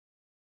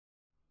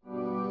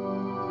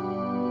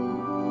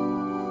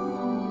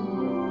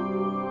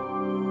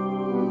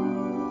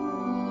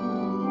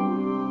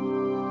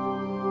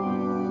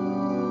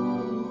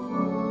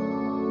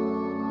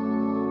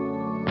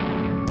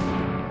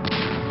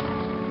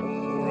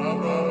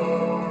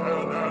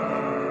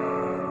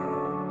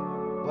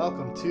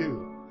welcome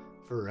to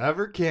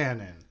Forever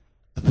Canon,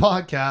 the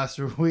podcast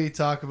where we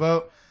talk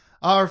about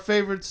our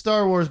favorite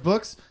Star Wars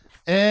books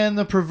and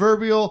the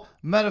proverbial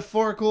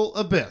metaphorical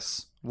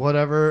abyss,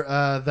 whatever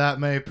that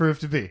may prove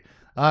to be.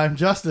 I'm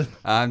Justin.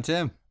 I'm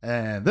Tim.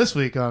 And this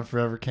week on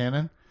Forever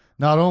Canon,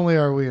 not only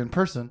are we in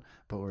person,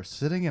 but we're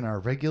sitting in our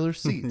regular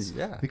seats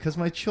Yeah. because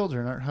my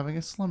children aren't having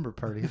a slumber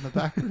party in the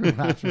back room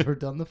after we're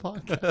done the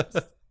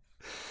podcast.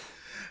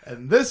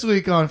 And this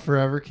week on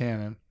Forever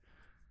Canon,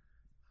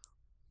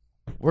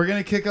 we're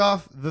going to kick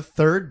off the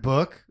third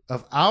book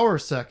of our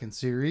second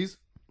series,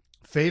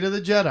 Fate of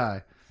the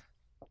Jedi,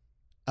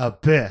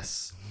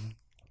 Abyss.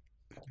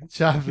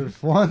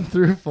 Chapters 1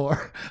 through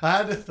 4. I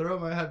had to throw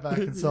my head back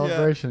in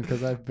celebration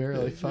because I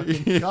barely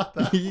fucking got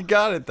that. You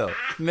got it, though.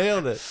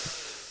 Nailed it.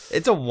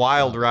 It's a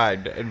wild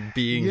ride and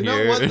being here. You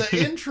know what? The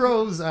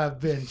intros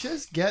have been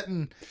just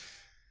getting...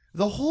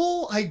 The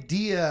whole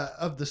idea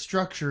of the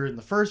structure in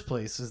the first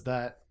place is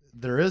that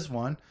there is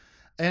one,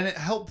 and it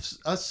helps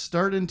us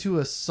start into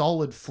a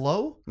solid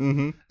flow.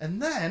 Mm-hmm. And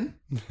then,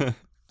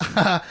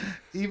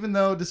 even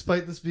though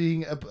despite this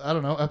being, I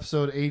don't know,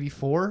 episode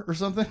 84 or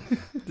something,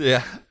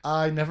 Yeah.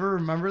 I never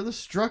remember the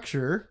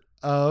structure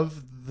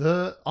of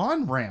the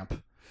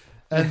on-ramp.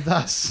 And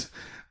thus,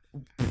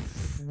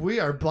 we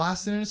are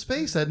blasting into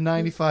space at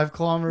 95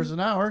 kilometers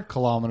an hour.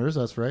 Kilometers,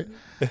 that's right.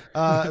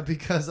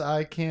 Because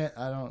I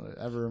don't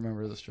ever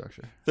remember the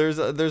structure. There's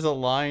a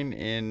line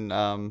in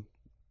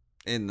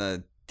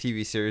the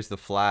TV series The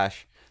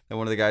Flash that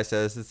one of the guys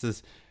says, this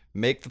is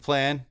make the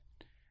plan,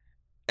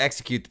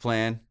 execute the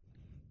plan,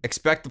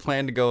 expect the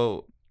plan to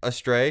go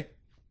astray,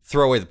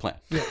 throw away the plan.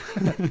 Yeah.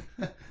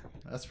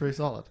 That's pretty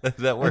solid. That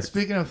And works.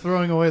 speaking of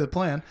throwing away the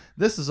plan,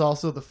 this is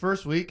also the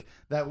first week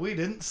that we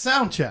didn't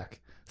sound check.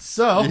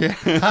 So,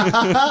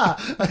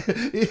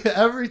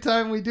 every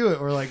time we do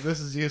it, we're like, this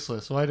is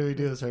useless. Why do we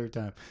do this every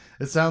time?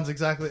 It sounds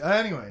exactly...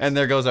 Anyways. And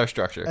there goes our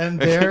structure. And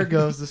there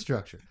goes the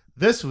structure.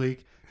 This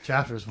week,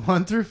 chapters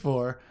 1 through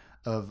 4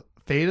 of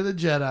Fate of the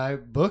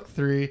Jedi, Book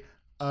 3,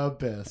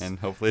 Abyss. And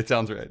hopefully it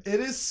sounds right. It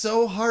is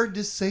so hard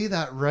to say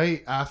that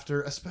right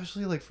after,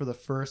 especially like for the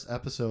first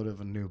episode of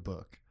a new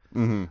book.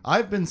 Mm-hmm.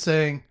 I've been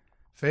saying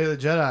Fate of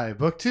the Jedi,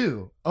 Book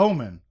 2,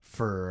 Omen,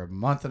 for a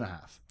month and a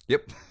half.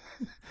 Yep.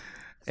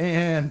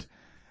 And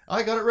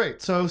I got it right,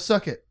 so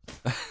suck it.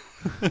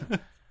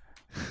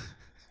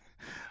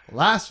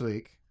 Last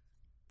week,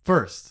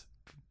 first,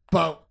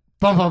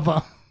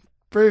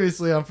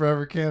 previously on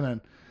Forever Canon,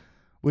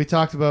 we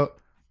talked about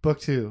Book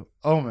 2,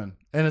 Omen,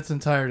 in its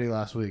entirety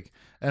last week,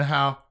 and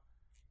how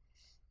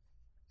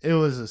it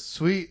was a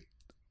sweet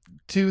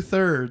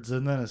 2/3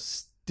 and then a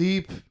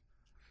steep,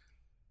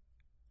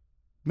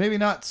 maybe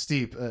not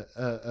steep,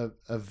 a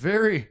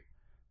very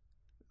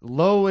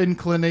low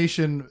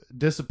inclination,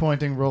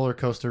 disappointing roller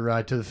coaster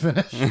ride to the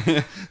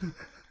finish.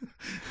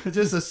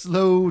 Just a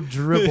slow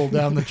dribble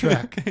down the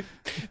track.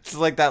 It's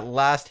like that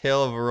last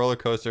hill of a roller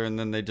coaster, and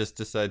then they just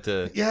decide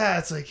to... Yeah,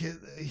 it's like here's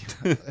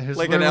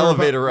Like where an we're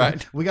elevator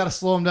ride. We got to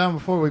slow them down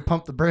before we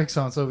pump the brakes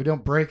on, so we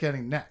don't break any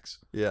necks.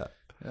 Yeah.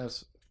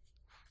 That's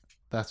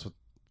what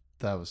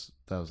that was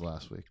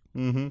last week.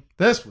 Mm-hmm.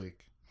 This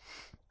week,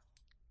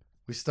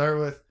 we start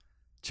with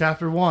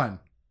chapter 1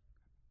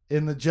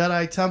 in the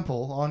Jedi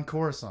Temple on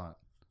Coruscant,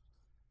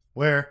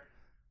 where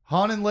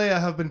Han and Leia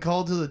have been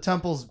called to the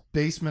temple's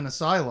basement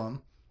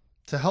asylum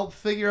to help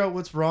figure out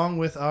what's wrong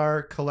with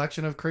our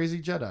collection of crazy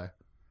Jedi.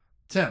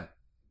 Tim,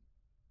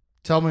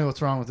 tell me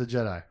what's wrong with the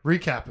Jedi.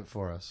 Recap it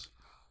for us.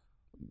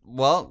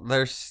 Well,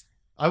 there's...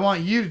 I want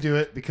you to do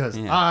it because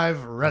Yeah.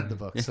 I've read the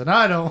books and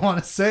I don't want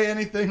to say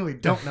anything we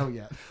don't know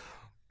yet.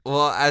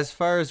 Well, as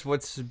far as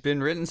what's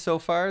been written so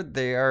far,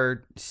 they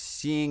are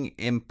seeing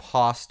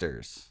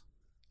imposters.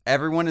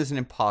 Everyone is an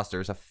imposter.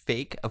 It's a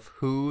fake of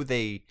who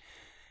they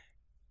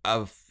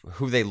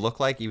look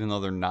like, even though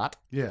they're not.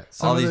 Yeah,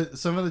 some of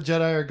the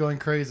Jedi are going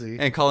crazy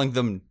And calling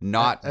them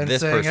not and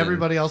this saying person.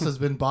 everybody else has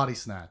been body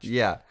snatched.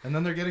 Yeah. And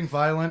then they're getting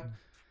violent.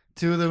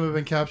 2 of them have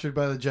been captured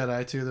by the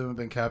Jedi. 2 of them have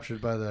been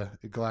captured by the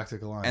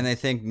Galactic Alliance. And they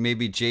think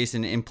maybe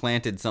Jason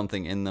implanted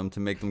something in them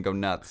to make them go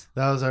nuts.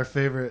 That was our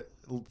favorite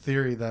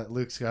theory that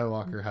Luke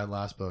Skywalker had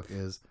last book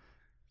is,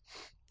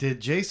 did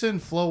Jason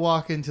flow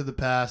walk into the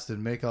past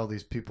and make all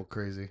these people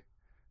crazy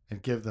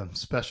and give them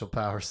special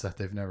powers that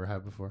they've never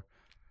had before?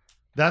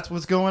 That's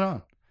what's going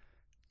on.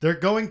 They're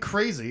going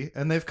crazy,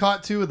 and they've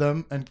caught 2 of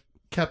them and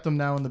kept them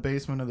now in the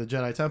basement of the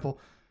Jedi Temple.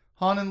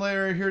 Han and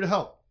Leia are here to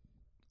help.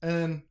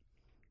 And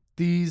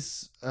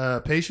these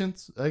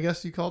patients, I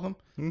guess you call them,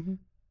 Mm-hmm.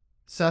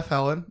 Seth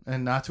Helen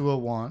and Natua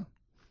Wan,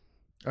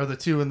 are the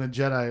 2 in the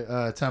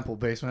Jedi Temple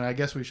basement. I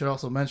guess we should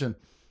also mention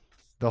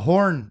the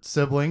Horn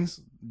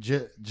siblings,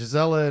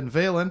 Gisela and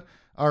Valen,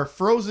 are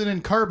frozen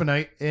in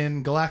carbonite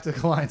in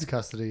Galactic Alliance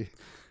custody.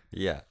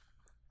 Yeah.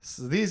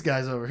 So these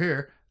guys over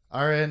here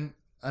are in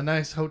a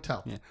nice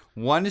hotel. Yeah.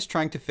 One is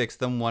trying to fix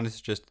them. One is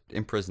just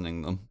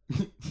imprisoning them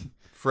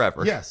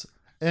forever. Yes.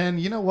 And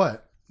you know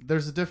what?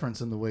 There's a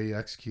difference in the way you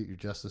execute your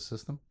justice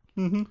system.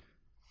 Mm-hmm.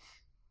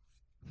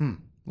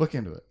 Look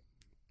into it.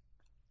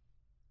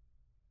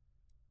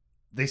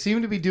 They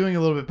seem to be doing a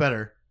little bit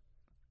better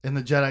in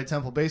the Jedi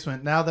Temple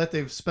basement, now that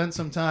they've spent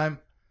some time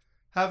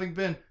having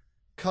been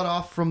cut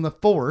off from the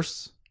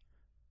Force,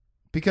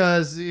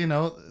 because, you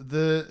know,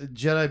 the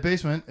Jedi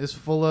basement is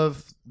full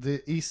of the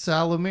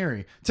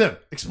Ysalamiri. Tim,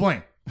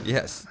 explain.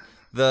 Yes.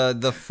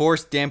 The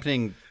force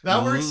dampening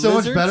That works so much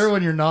lizards? better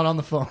when you're not on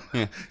the phone.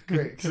 Yeah.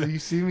 Great. So you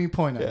see me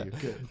point at you.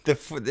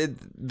 Good.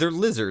 They're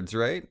lizards,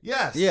 right?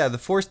 Yes. Yeah, the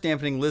force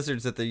dampening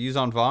lizards that the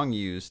Yuzon Vong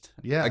used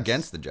Yes.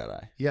 against the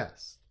Jedi,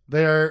 Yes.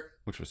 They are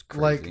which was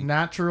crazy. like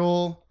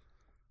natural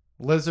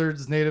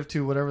lizards native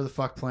to whatever the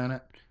fuck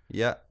planet.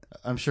 Yeah.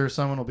 I'm sure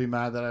someone will be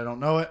mad that I don't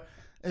know it.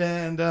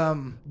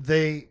 And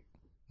they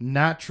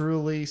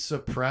naturally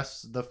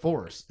suppress the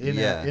Force in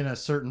a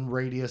certain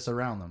radius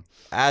around them.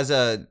 As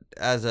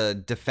a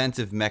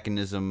defensive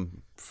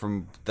mechanism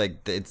from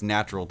like it's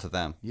natural to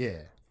them.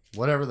 Yeah.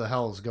 Whatever the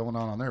hell is going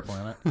on their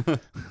planet.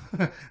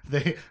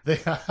 they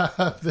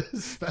have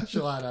this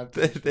special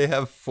adaptation. They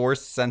have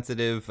force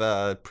sensitive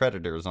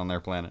predators on their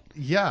planet.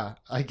 Yeah,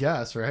 I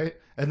guess, right?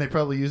 And they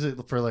probably use it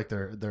for like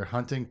their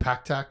hunting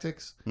pack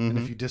tactics. And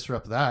if you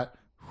disrupt that,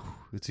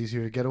 it's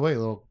easier to get away. A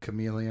little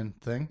chameleon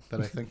thing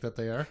that I think that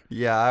they are.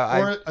 Yeah,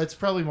 Or it's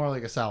probably more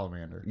like a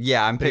salamander.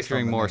 yeah, I'm based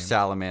picturing on the more name.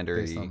 salamander,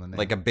 Based on the name.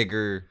 like a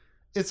bigger.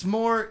 It's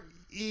more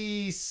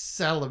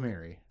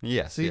Salamiri.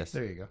 Yes, See, yes.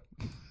 there you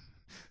go.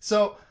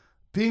 So,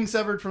 being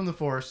severed from the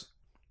Force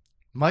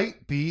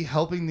might be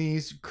helping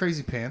these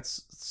crazy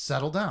pants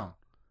settle down.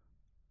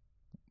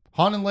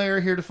 Han and Leia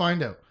are here to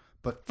find out.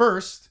 But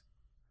first,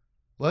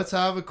 let's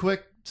have a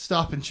quick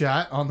stop and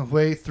chat on the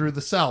way through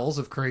the cells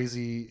of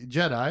crazy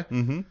Jedi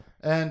Mm-hmm.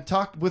 and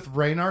talk with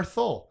Raynar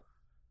Thul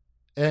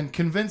and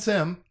convince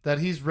him that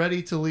he's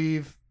ready to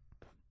leave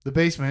the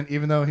basement,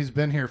 even though he's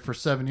been here for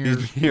 7 years.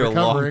 He's been here a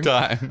long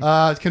recovering.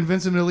 time.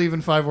 Convince him to leave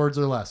in 5 words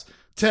or less.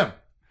 Tim,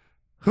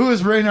 who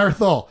is Raynar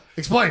Thul?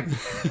 Explain.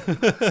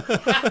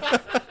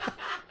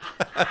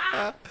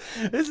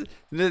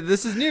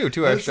 This is new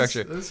to our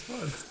structure. This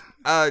is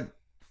fun.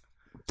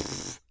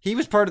 He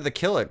was part of the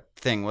Kill It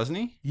thing, wasn't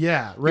he?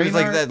 Yeah, He was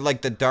Raynar.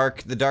 like the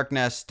dark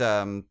nest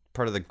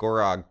part of the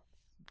Gorog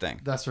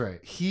thing. That's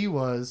right. He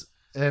was,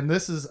 and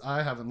this is,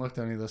 I haven't looked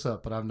any of this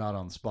up, but I'm not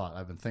on the spot.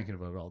 I've been thinking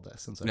about it all day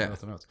since I Yeah. wrote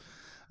the notes.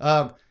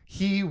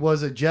 He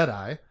was a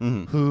Jedi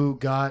Mhm. who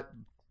got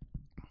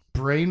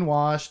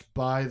brainwashed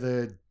by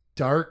the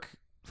Dark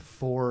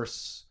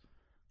Force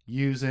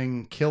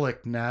using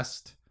Killick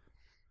Nest,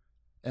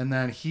 and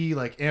then he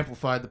like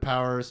amplified the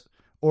powers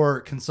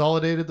or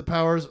consolidated the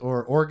powers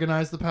or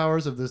organized the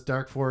powers of this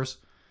Dark Force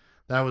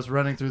that was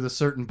running through this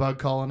certain bug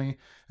colony,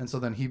 and so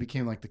then he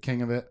became like the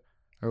king of it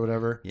or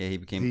whatever. Yeah, he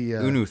became The,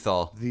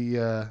 Unuthal.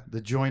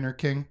 The Joiner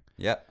King.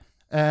 Yep.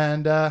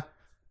 And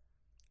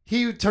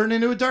he turned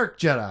into a dark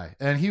Jedi,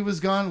 and he was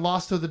gone,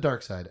 lost to the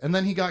dark side. And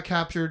then he got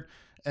captured,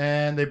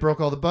 and they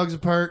broke all the bugs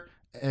apart,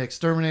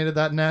 exterminated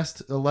that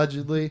nest,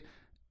 allegedly,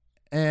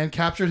 and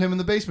captured him in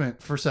the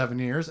basement for 7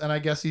 years. And I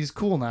guess he's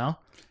cool now.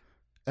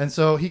 And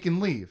so he can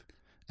leave.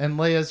 And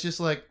Leia's just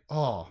like,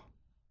 oh,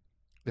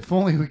 if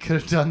only we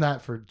could have done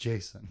that for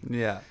Jason.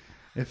 Yeah.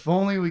 If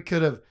only we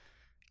could have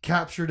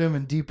captured him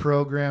and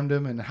deprogrammed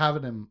him and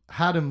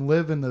had him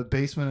live in the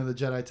basement of the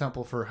Jedi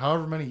Temple for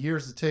however many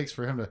years it takes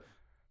for him to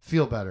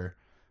feel better.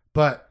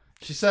 But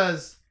she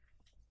says,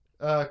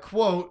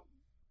 quote,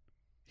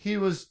 he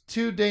was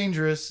too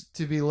dangerous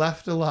to be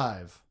left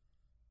alive.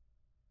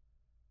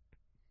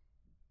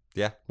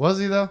 Yeah. Was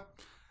he though?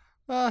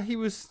 He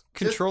was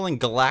controlling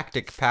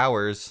galactic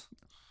powers.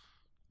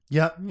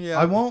 Yeah. Yeah.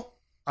 I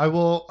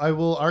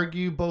will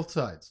argue both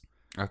sides.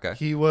 Okay.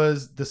 He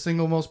was the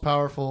single most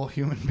powerful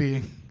human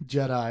being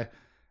Jedi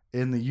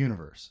in the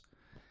universe.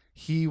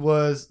 He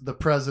was the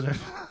president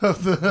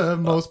of the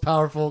most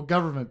powerful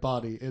government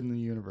body in the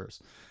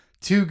universe.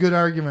 2 good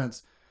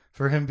arguments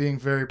for him being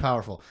very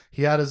powerful.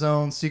 He had his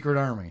own secret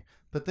army,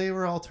 but they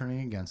were all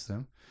turning against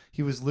him.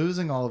 He was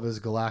losing all of his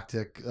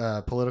galactic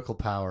political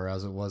power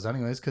as it was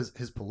anyways, because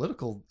his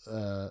political,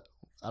 I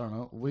don't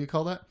know, what do you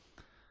call that?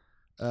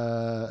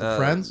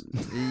 Friends?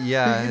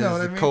 Yeah. You know what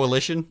I his mean?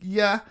 Coalition.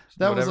 Yeah,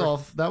 that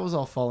Whatever. was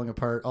all falling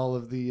apart. All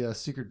of the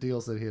secret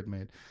deals that he had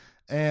made,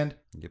 and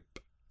Yep.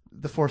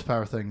 the force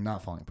power thing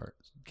not falling apart,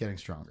 getting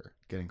stronger,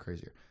 getting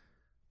crazier.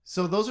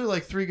 So those are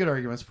like 3 good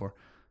arguments for.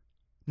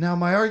 Now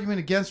my argument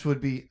against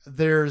would be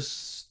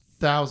there's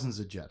thousands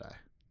of Jedi.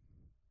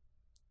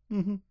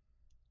 Mm-hmm.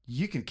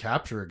 You can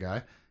capture a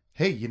guy.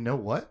 Hey, you know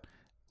what?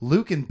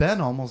 Luke and Ben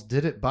almost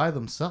did it by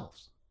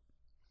themselves.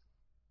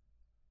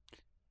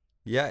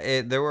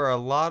 Yeah, there were a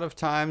lot of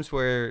times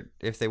where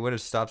if they would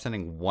have stopped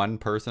sending one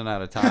person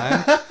at a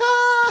time,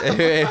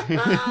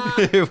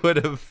 it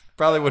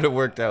probably would have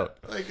worked out.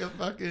 Like a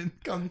fucking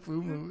kung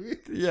fu movie.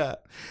 Yeah.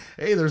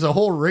 Hey, there's a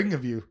whole ring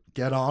of you.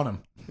 Get on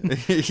him.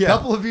 A Yeah.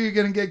 couple of you are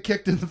gonna get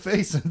kicked in the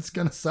face, and it's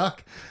gonna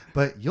suck,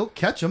 but you'll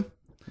catch them.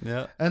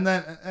 Yeah. And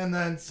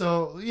then,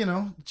 so you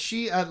know,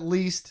 she at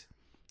least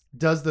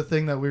does the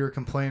thing that we were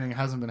complaining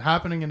hasn't been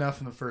happening enough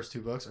in the first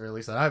 2 books, or at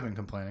least that I've been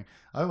complaining.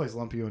 I always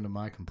lump you into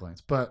my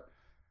complaints, but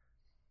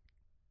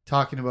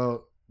talking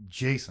about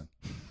Jason,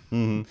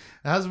 Mm-hmm.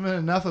 there hasn't been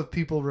enough of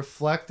people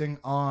reflecting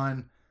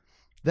on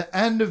the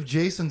end of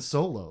Jason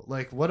Solo.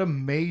 Like, what a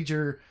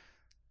major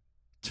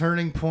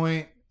turning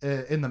point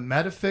in the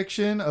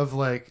metafiction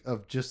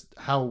of just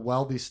how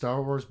well these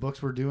Star Wars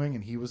books were doing,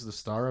 and he was the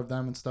star of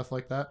them and stuff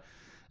like that.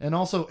 And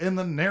also in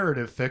the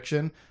narrative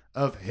fiction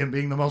of him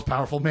being the most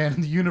powerful man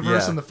in the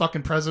universe and the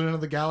fucking president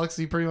of the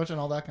galaxy, pretty much, and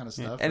all that kind of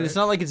stuff. And it's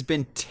not like it's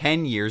been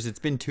 10 years; it's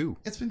been 2.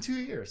 It's been 2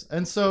 years,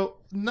 and so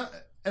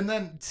and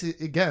then to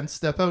again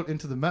step out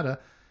into the meta,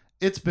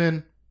 it's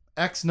been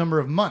X number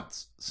of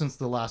months since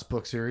the last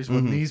book series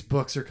when these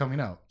books are coming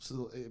out.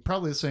 So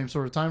probably the same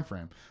sort of time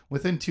frame.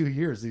 Within 2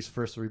 years, these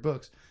first 3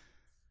 books,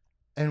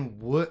 and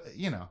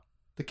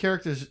the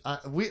characters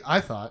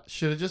I thought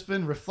should have just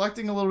been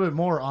reflecting a little bit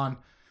more on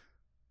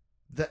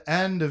the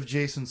end of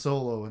Jason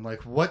Solo and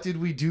like, what did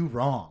we do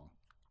wrong?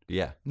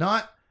 Yeah.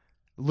 Not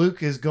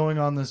Luke is going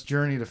on this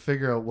journey to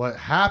figure out what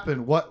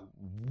happened,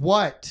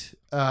 what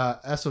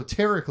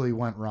esoterically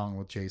went wrong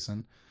with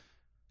Jason,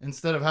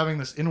 instead of having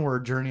this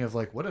inward journey of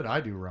like, what did I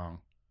do wrong?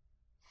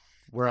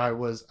 Where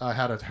I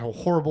had a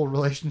horrible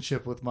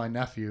relationship with my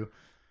nephew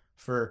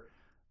for,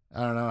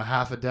 I don't know,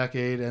 half a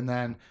decade, and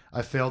then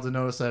I failed to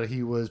notice that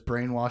he was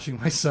brainwashing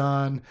my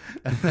son,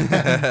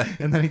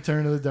 and then he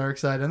turned to the dark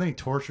side, and then he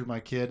tortured my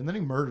kid, and then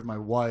he murdered my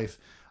wife.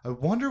 I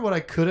wonder what I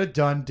could have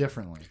done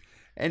differently.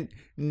 And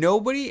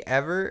nobody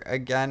ever,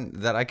 again,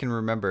 that I can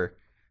remember,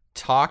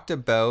 talked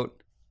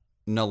about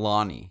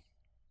Nalani.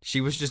 She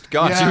was just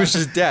gone. Yeah. She was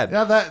just dead.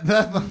 Yeah,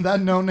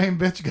 that no-name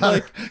bitch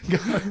got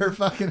her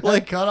fucking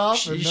head cut off.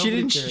 She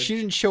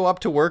didn't show up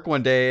to work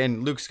one day,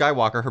 and Luke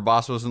Skywalker, her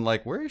boss, wasn't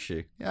like, "Where is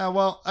she?" Yeah,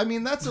 well, I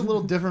mean, that's a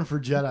little different for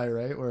Jedi,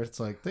 right? Where it's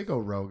like they go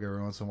rogue every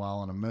once in a while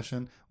on a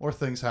mission, or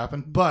things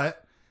happen.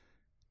 But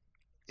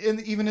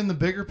even in the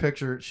bigger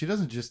picture, she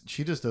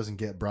just doesn't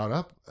get brought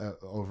up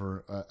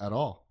over at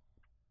all.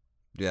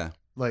 Yeah,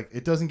 like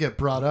it doesn't get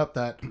brought up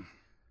that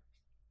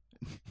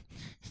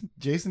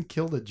Jason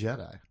killed a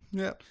Jedi.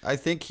 Yeah, I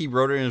think he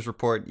wrote it in his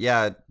report.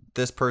 Yeah,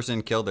 this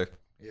person killed her.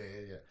 Yeah.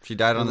 She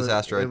died on this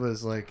asteroid.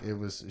 It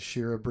was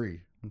Shira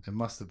Bree. It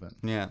must have been.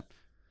 Yeah,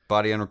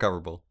 body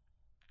unrecoverable.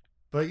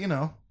 But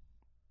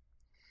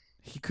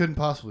he couldn't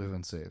possibly have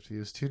been saved. He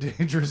was too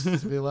dangerous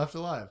to be left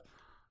alive.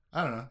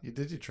 I don't know.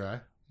 Did you try?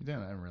 You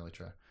didn't. I didn't really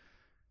try.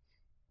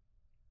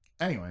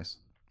 Anyways,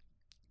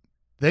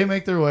 they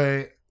make their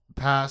way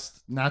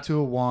past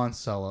Natua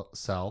Sella.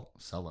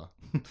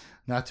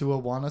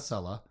 Natua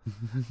Sella.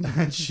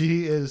 And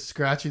she is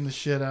scratching the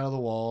shit out of the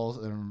walls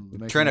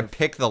and trying to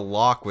pick the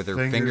lock with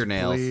her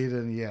fingernails. Bleed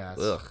and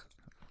ugh.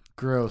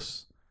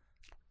 Gross.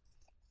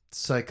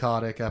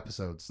 Psychotic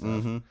episode stuff.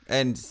 Mm-hmm.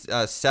 And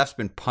Steph's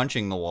been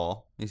punching the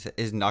wall.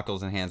 His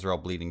knuckles and hands are all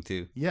bleeding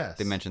too. Yes.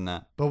 They mentioned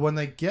that. But when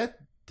they get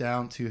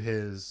down to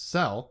his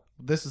cell,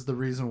 this is the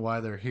reason why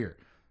they're here.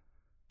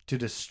 To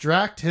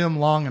distract him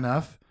long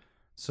enough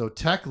so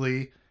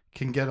Techley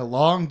can get a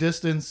long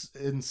distance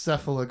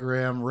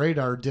encephalogram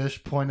radar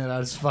dish pointed at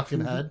his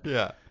fucking head.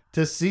 Yeah.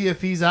 To see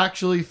if he's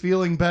actually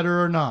feeling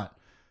better or not.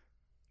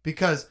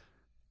 Because,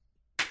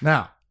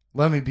 now,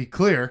 let me be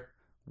clear,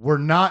 we're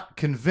not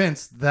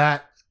convinced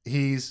that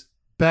he's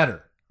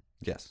better.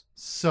 Yes.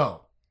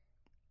 So,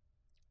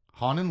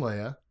 Han and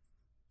Leia,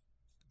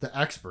 the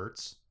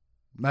experts,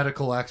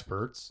 medical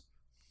experts,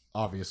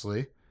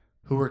 obviously,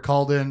 who were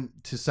called in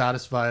to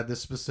satisfy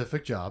this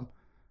specific job,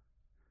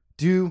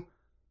 do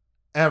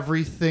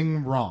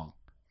everything wrong.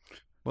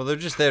 Well, they're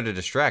just there to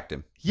distract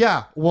him.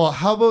 Yeah. Well,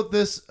 how about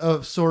this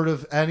of sort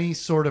of any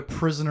sort of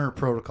prisoner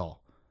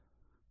protocol?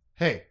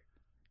 Hey,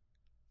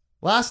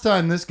 last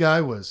time this guy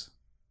was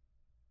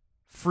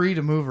free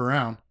to move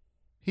around,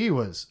 he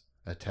was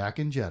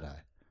attacking Jedi.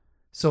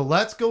 So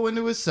let's go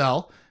into his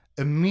cell,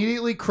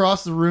 immediately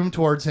cross the room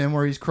towards him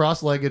where he's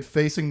cross-legged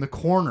facing the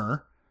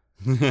corner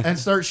and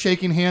start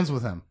shaking hands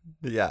with him.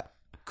 Yeah.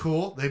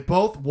 Cool. They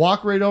both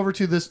walk right over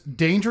to this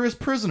dangerous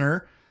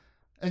prisoner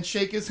and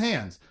shake his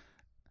hands.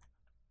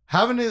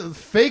 Having a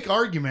fake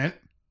argument,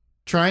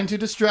 trying to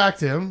distract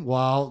him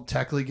while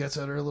Techley gets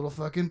at her little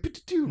fucking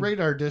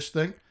radar dish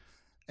thing.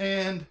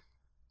 And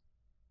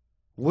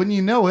wouldn't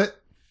you know it,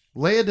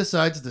 Leia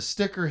decides to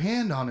stick her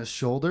hand on his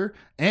shoulder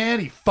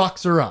and he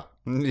fucks her up.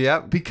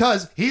 Yep.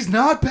 Because he's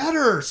not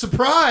better.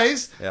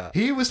 Surprise. Yeah.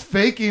 He was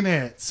faking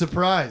it.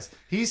 Surprise.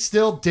 He's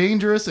still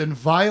dangerous and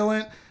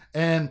violent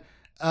and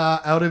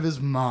out of his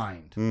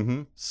mind.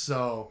 Mm-hmm.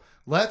 So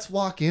let's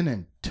walk in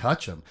and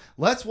touch him.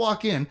 Let's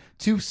walk in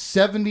to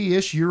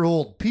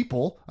 70-ish-year-old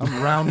people.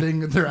 I'm rounding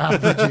their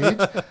average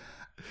age.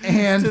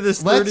 And to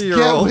this let's get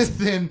 30-year-old.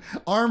 within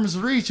arm's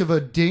reach of a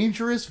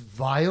dangerous,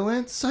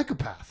 violent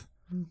psychopath.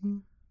 Mm-hmm.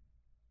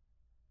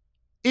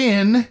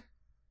 In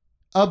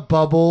a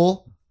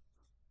bubble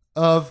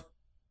of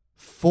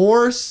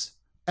force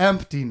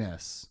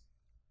emptiness.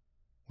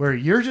 Where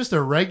you're just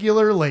a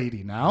regular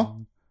lady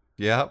now.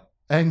 Yep.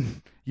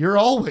 And you're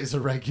always a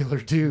regular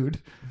dude.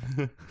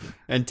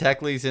 And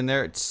Techley's in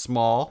there. It's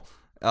small.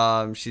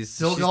 She's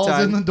Silgal's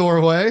in the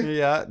doorway.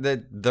 Yeah,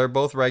 they're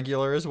both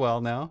regular as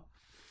well now.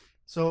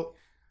 So,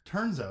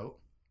 turns out,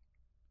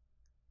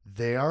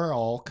 they are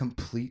all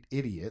complete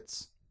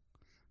idiots.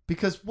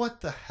 Because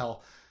what the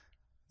hell?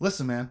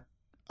 Listen, man,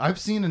 I've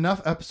seen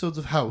enough episodes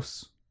of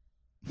House.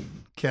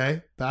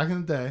 Okay, back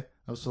in the day,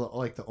 that was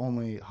like the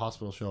only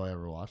hospital show I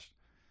ever watched.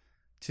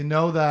 To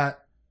know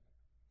that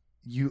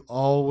you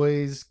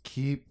always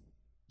keep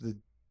the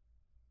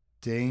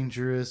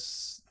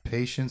dangerous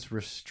patients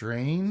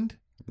restrained,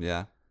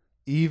 Yeah.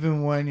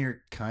 even when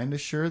you're kind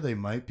of sure they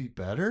might be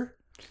better.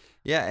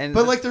 Yeah, and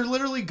But like they're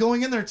literally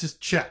going in there to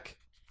check.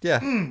 yeah,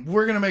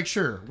 We're gonna make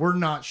sure. We're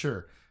not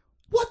sure.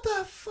 What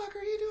the fuck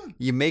are you doing?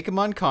 you make him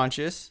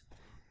unconscious.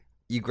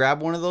 You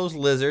grab one of those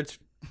lizards,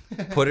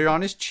 put it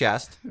on his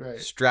chest, Right.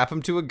 strap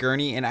him to a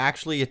gurney, and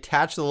actually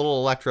attach the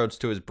little electrodes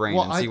to his brain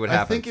and see what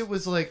happens. I think it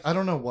was like, I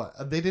don't know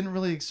what. They didn't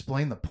really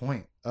explain the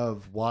point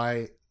of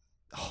why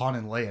Han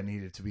and Leia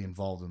needed to be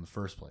involved in the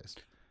first place.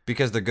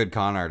 Because they're good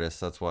con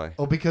artists, that's why.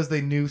 Oh, because they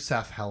knew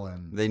Seth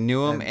Helen. They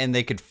knew him and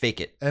they could fake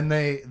it. And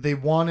they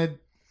wanted,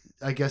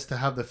 I guess, to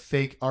have the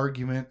fake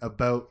argument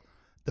about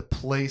the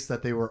place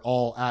that they were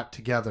all at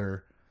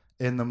together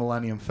in the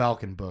Millennium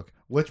Falcon book,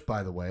 which,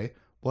 by the way,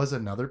 was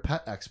another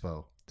pet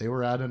expo. They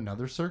were at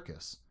another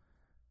circus.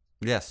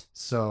 Yes.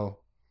 So,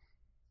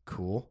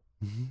 cool.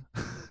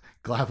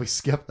 Glad we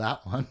skipped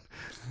that one.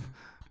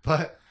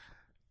 But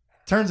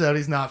turns out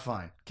he's not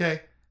fine.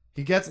 Okay.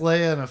 He gets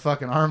Leia in a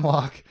fucking arm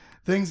lock.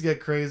 Things get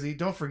crazy.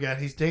 Don't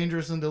forget, he's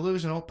dangerous and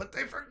delusional, but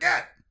they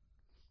forget.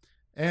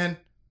 And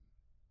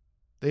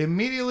they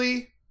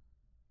immediately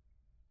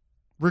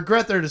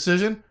regret their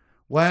decision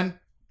when,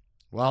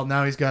 well,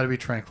 now he's got to be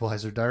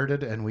tranquilizer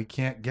darted, and we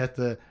can't get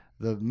the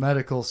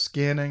medical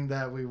scanning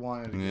that we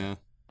wanted to get. Yeah.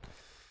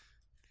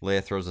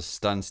 Leia throws a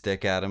stun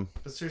stick at him.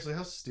 But seriously,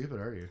 how stupid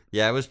are you?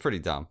 Yeah, it was pretty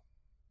dumb.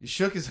 You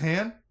shook his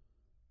hand?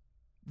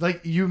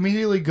 Like, you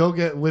immediately go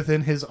get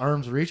within his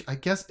arm's reach. I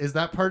guess, is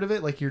that part of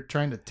it? Like, you're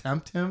trying to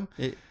tempt him?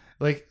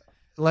 Like,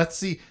 let's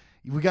see.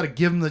 We got to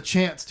give him the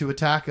chance to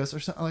attack us or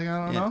something. Like,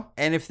 I don't know.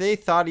 And if they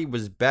thought he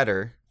was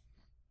better,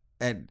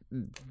 and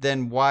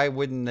then why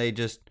wouldn't they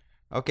just,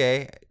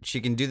 okay,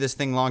 she can do this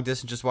thing long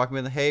distance, just walk me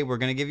with, hey, we're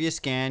going to give you a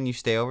scan. You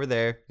stay over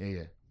there.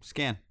 Yeah.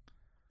 Scan.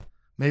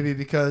 Maybe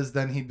because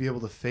then he'd be able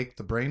to fake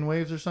the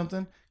brainwaves or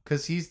something.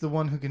 Because he's the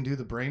one who can do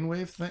the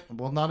brainwave thing.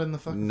 Well, not in the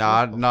fucking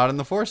Not in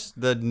the force.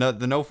 The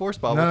no force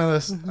bubble. None of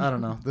this. I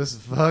don't know. This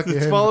is fucking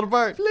It's falling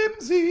apart.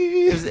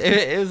 flimsy.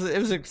 It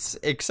was an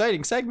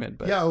exciting segment.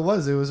 But Yeah, it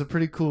was. It was a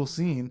pretty cool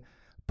scene.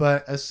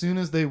 But as soon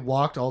as they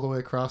walked all the way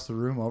across the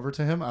room over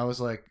to him, I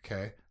was like,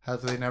 okay,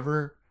 have they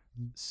never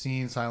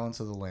seen Silence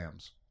of the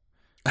Lambs?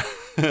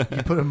 You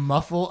put a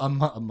muffle.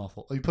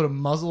 You put a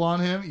muzzle on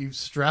him. You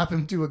strap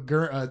him to a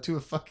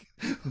fucking.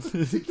 What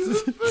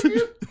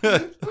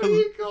do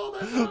you call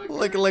that?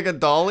 like a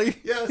dolly.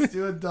 Yes,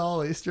 to a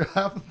dolly.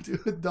 Strap him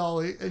to a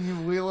dolly, and you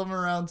wheel him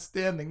around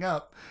standing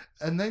up,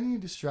 and then you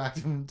distract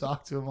him and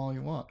talk to him all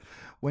you want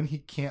when he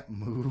can't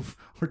move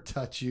or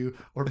touch you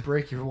or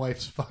break your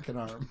wife's fucking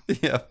arm.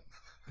 Yeah.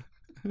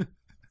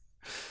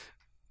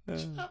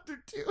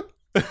 Chapter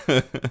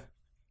 2.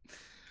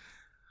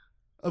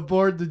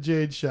 Aboard the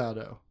Jade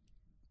Shadow,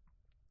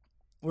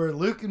 where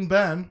Luke and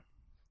Ben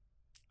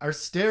are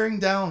staring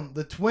down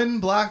the twin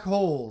black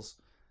holes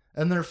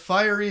and their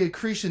fiery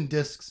accretion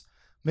discs,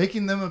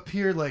 making them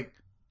appear like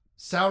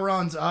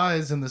Sauron's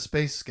eyes in the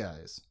space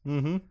skies.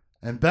 Mm-hmm.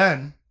 And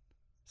Ben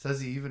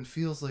says he even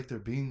feels like they're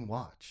being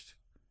watched.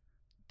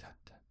 Dun,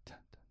 dun, dun,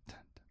 dun,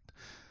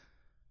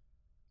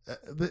 dun,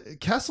 dun. But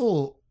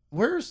Kessel,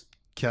 where's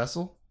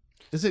Kessel?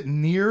 Is it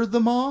near the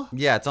maw?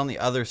 Yeah, it's on the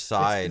other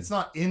side. It's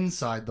not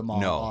inside the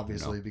maw, No,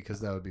 obviously, because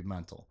that would be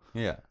mental.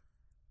 Yeah.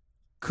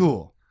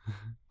 Cool.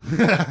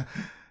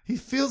 He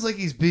feels like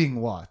he's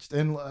being watched.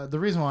 And the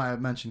reason why I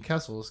mentioned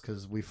Kessel is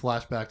because we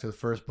flash back to the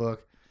first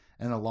book,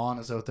 and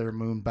Alana's out there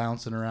moon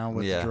bouncing around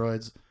with the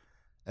droids,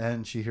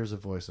 and she hears a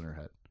voice in her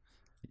head.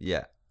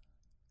 Yeah.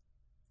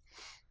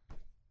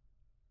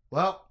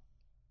 Well,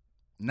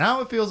 now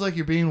it feels like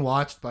you're being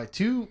watched by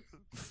two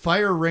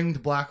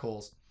fire-ringed black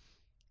holes.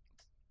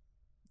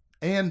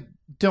 And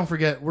don't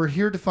forget, we're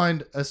here to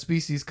find a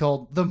species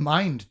called the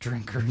Mind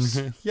Drinkers.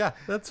 Yeah,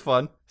 that's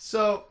fun.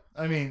 So,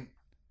 I mean,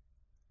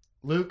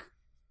 Luke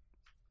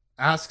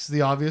asks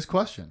the obvious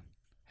question.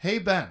 Hey,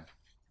 Ben.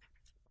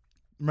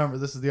 Remember,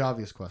 this is the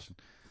obvious question.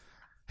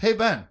 Hey,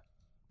 Ben.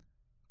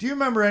 Do you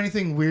remember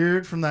anything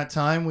weird from that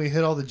time we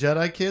hit all the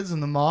Jedi kids in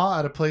the Maw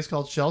at a place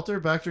called Shelter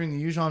back during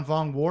the Yuuzhan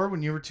Vong War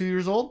when you were 2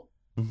 years old?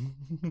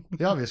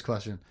 The obvious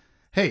question.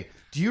 Hey,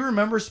 do you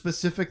remember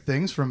specific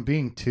things from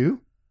being 2?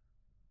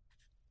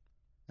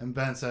 And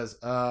Ben says,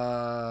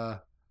 no,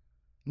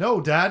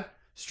 Dad.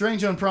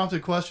 Strange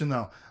unprompted question,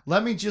 though.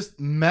 Let me just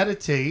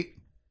meditate,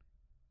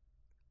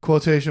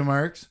 quotation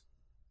marks,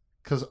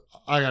 because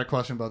I got a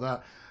question about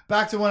that,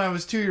 back to when I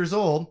was 2 years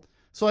old,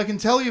 so I can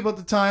tell you about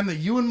the time that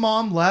you and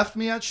Mom left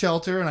me at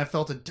Shelter and I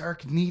felt a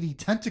dark, needy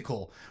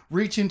tentacle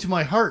reach into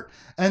my heart.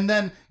 And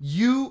then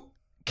you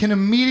can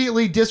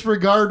immediately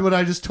disregard what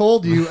I just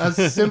told you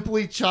as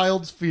simply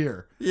child's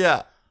fear.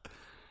 Yeah.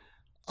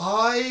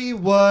 I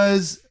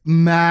was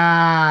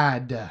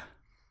mad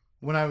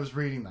when I was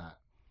reading that.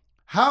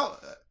 How?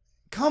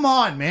 Come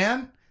on,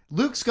 man.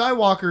 Luke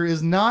Skywalker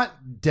is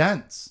not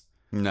dense.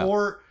 No.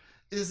 Or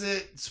is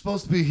it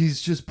supposed to be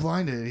he's just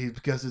blinded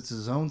because it's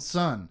his own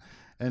son?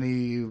 And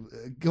he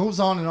goes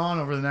on and on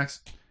over the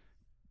next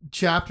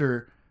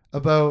chapter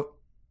about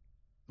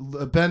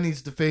Ben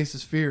needs to face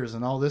his fears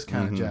and all this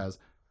kind of jazz.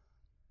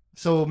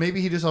 So maybe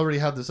he just already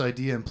had this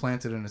idea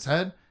implanted in his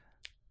head.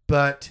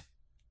 But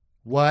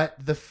what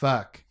the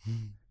fuck?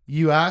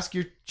 You ask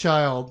your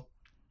child,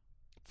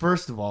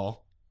 first of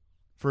all,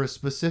 for a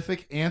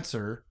specific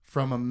answer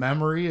from a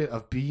memory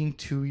of being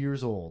 2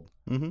 years old.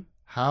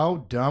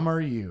 How dumb are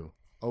you?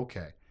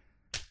 Okay.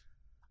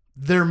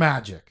 They're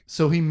magic.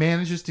 So he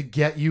manages to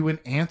get you an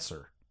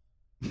answer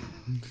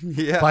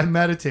by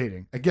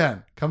meditating.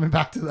 Again, coming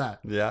back to that.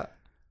 Yeah.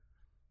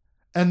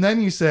 And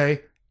then you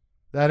say,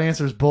 that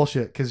answer is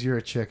bullshit because you're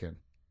a chicken.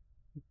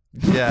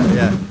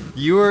 Yeah.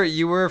 You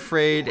were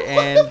afraid,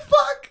 and what the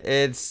fuck?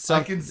 It's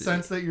something. I can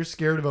sense that you're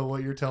scared about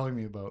what you're telling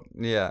me about.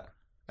 Yeah.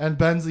 And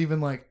Ben's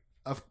even like,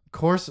 of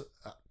course,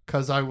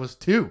 because I was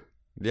 2.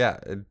 Yeah.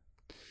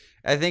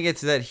 I think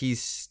it's that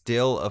he's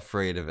still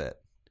afraid of it.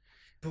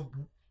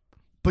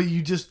 But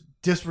you just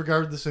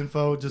disregard this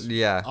info just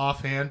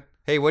offhand.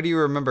 Hey, what do you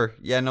remember?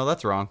 Yeah, no,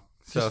 that's wrong.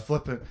 Just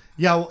flip it.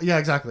 Yeah, yeah,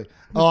 exactly.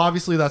 Oh,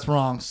 obviously that's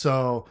wrong.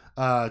 So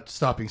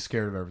stop being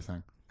scared of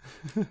everything.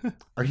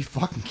 Are you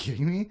fucking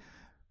kidding me?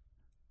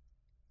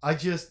 I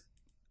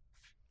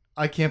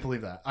can't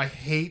believe that. I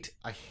hate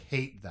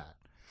that.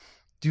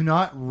 Do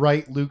not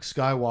write Luke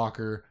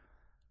Skywalker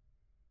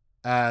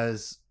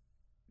as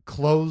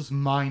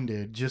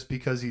close-minded just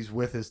because he's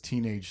with his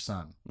teenage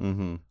son.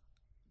 Mm-hmm.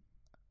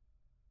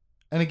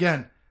 And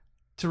again,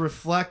 to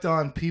reflect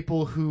on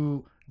people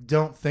who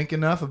don't think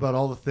enough about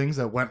all the things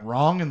that went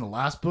wrong in the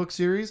last book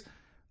series,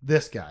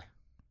 this guy.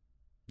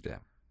 Yeah.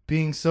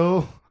 Being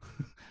so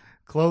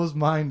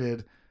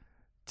close-minded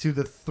to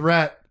the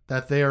threat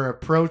that they are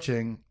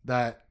approaching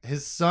that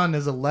his son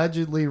is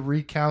allegedly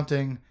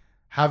recounting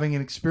having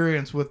an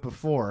experience with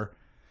before.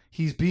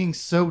 He's being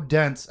so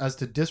dense as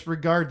to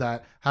disregard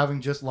that,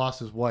 having just lost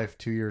his wife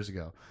 2 years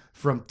ago,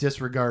 from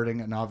disregarding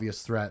an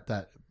obvious threat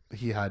that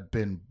he had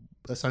been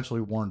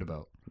essentially warned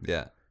about.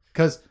 Yeah.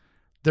 Because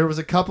there was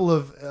a couple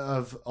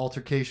of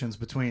altercations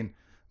between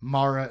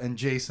Mara and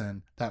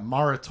Jason that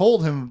Mara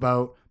told him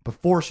about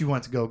before she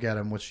went to go get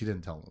him, which she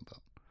didn't tell him about.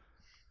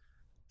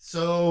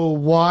 So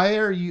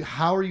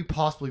how are you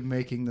possibly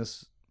making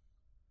this,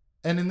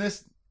 and in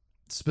this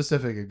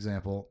specific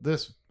example,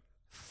 this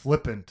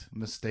flippant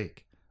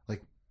mistake?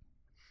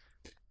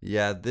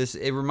 Yeah,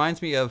 it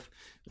reminds me of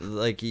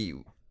like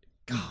in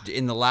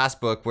the last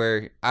book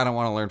where I don't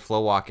want to learn flow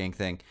walking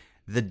thing.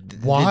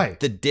 Why?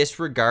 The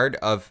disregard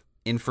of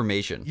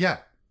information. Yeah.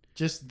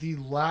 Just the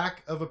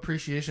lack of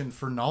appreciation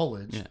for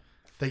knowledge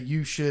that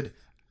you should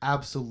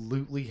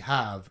absolutely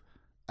have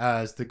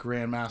as the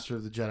Grand Master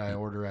of the Jedi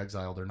Order,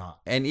 exiled or not.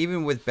 And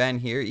even with Ben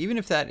here, even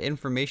if that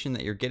information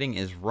that you're getting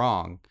is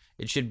wrong,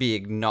 it should be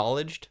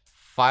acknowledged,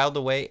 filed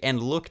away,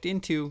 and looked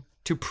into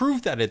to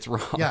prove that it's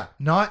wrong. Yeah,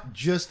 not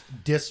just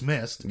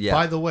dismissed. Yeah.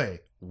 By the way,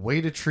 way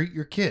to treat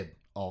your kid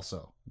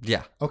also.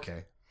 Yeah.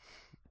 Okay.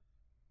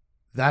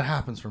 That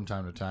happens from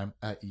time to time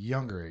at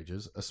younger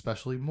ages,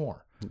 especially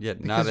more. Yeah,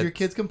 because your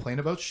kids complain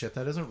about shit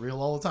that isn't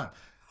real all the time.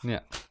 Yeah.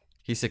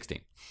 He's 16.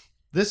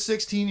 This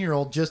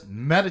 16-year-old just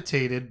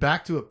meditated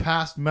back to a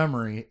past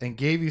memory and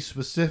gave you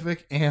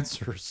specific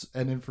answers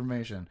and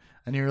information.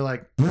 And you're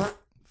like,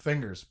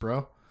 fingers,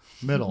 bro.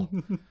 Middle.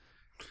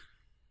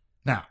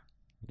 Now.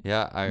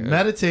 Yeah.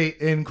 Meditate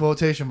in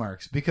quotation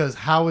marks, because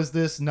how is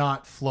this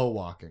not flow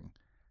walking?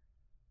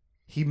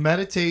 He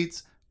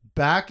meditates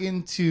back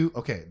into,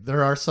 okay,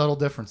 there are subtle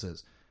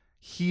differences.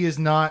 He is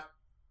not,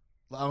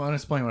 I'm going to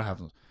explain what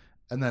happens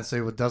and then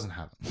say what doesn't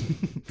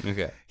happen.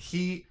 Okay.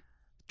 He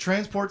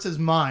transports his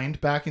mind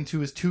back into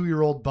his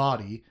 2-year-old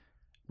body,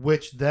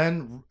 which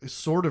then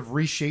sort of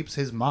reshapes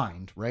his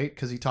mind, right?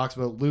 Because he talks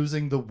about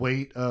losing the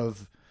weight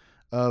of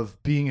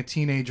being a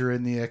teenager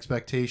and the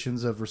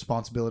expectations of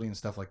responsibility and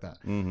stuff like that.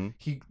 Mm-hmm.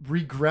 He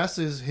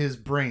regresses his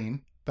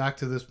brain back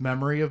to this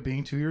memory of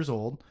being 2 years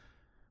old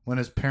when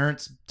his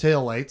parents'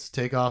 taillights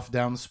take off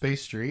down the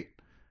space street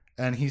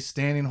and he's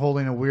standing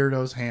holding a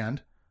weirdo's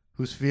hand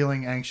who's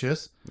feeling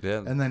anxious.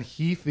 Yeah. And then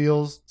he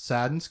feels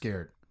sad and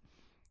scared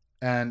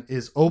and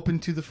is open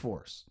to the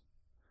Force.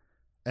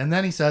 And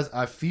then he says,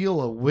 I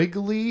feel a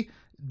wiggly,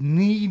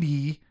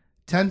 needy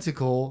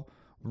tentacle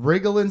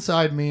wriggle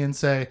inside me and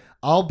say,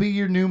 I'll be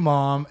your new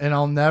mom and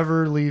I'll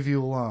never leave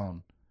you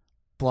alone.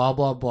 Blah,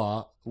 blah,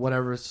 blah.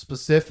 Whatever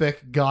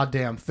specific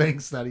goddamn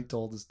things that he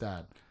told his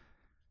dad.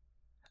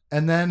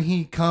 And then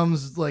he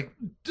comes like,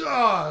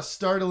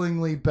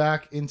 startlingly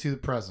back into the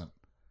present.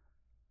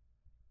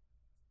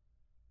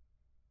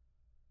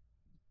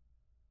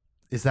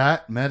 Is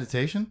that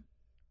meditation?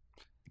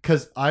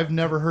 Because I've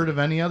never heard of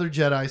any other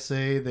Jedi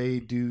say they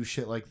do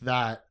shit like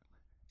that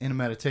in a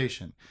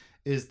meditation.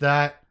 Is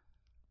that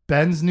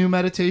Ben's new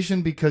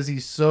meditation because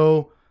he's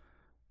so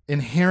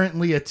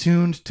inherently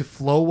attuned to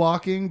flow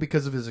walking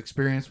because of his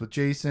experience with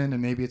Jason,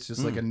 and maybe it's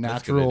just like a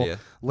natural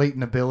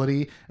latent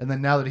ability, and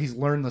then now that he's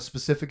learned the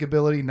specific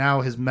ability,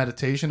 now his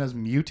meditation has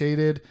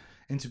mutated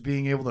into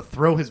being able to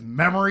throw his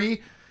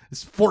memory,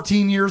 is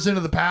 14 years into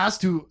the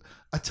past, to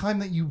a time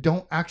that you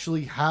don't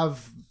actually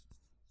have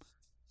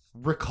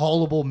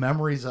recallable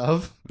memories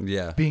of,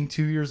 Yeah. being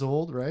 2 years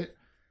old, right?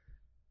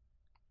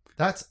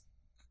 That's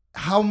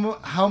how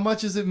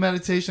much is it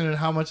meditation and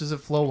how much is it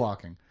flow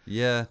walking?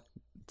 Yeah.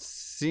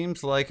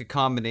 Seems like a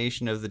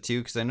combination of the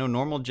two, because I know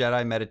normal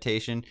Jedi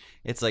meditation,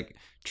 it's like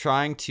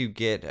trying to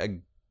get a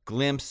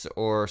glimpse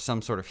or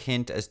some sort of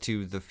hint as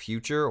to the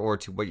future or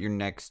to what your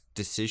next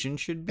decision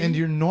should be. And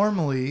you're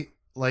normally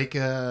like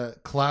a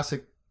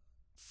classic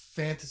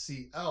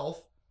fantasy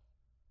elf,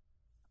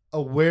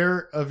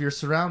 aware of your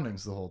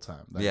surroundings the whole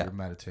time that Yeah. you're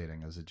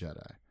meditating as a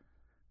Jedi.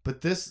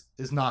 But this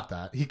is not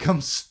that. He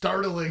comes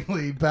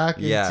startlingly back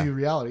Yeah. into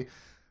reality.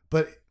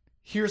 But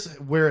here's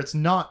where it's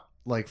not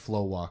like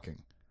flow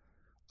walking.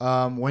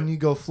 When you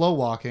go flow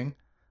walking,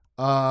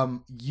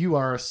 you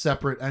are a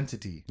separate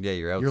entity. Yeah,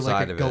 you're outside You're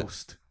like a of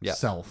ghost Yeah.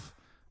 self.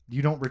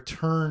 You don't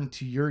return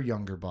to your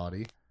younger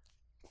body.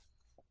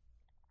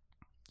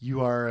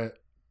 You are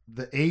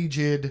the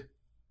aged,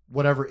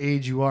 whatever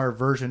age you are,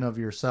 version of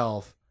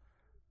yourself,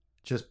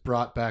 just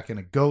brought back in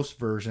a ghost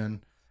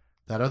version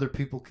that other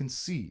people can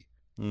see.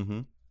 it. Mm-hmm.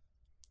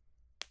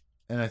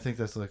 And I think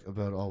that's like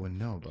about all we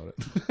know about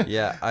it.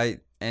 Yeah,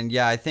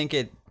 I think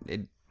it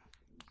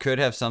could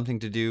have something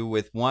to do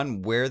with,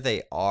 one, where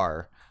they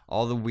are,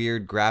 all the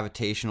weird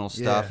gravitational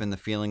stuff, Yeah. and the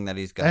feeling that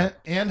he's got.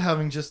 And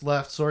having just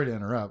left, sorry to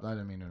interrupt, I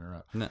didn't mean to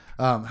interrupt. No.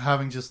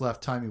 Having just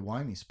left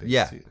timey-wimey space.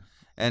 Yeah. Too.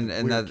 and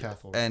Weird that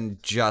Catholic.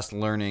 and just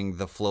learning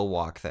the flow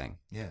walk thing.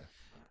 Yeah.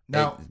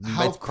 Now, It's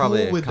how probably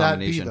cool a would that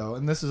be, combination. though?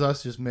 And this is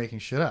us just making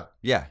shit up.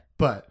 Yeah,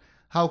 But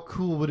how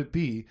cool would it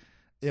be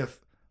if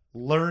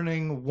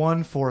learning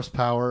one force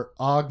power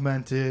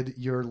augmented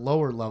your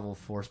lower level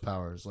force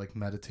powers, like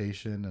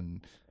meditation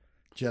and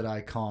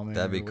Jedi calming?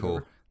 That'd or be cool.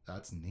 whatever?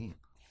 That's neat.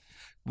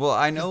 well,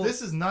 I 'Cause know.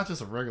 this is not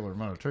just a regular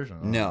meditation.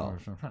 No.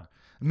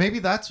 Maybe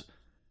that's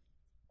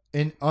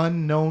an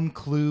unknown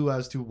clue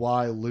as to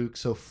why Luke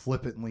so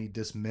flippantly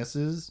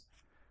dismisses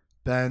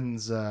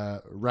Ben's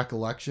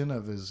recollection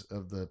of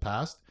the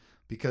past,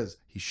 because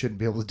he shouldn't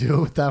be able to do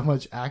it with that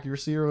much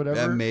accuracy or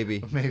whatever.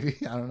 Maybe. Maybe,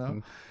 I don't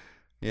know.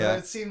 Yeah, But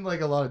it seemed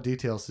like a lot of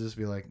details to just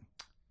be like,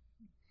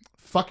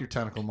 fuck your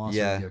tentacle monster,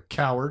 Yeah. you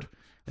coward.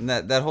 and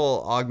that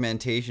whole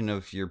augmentation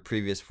of your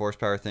previous force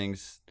power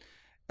things.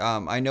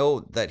 I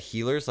know that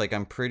healers, like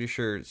I'm pretty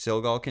sure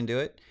Silgal can do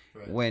it.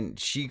 Right. When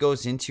she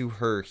goes into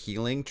her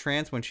healing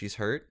trance when she's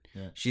hurt,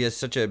 Yeah. she has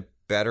such a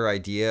better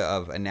idea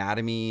of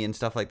anatomy and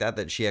stuff like that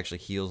that she actually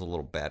heals a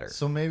little better.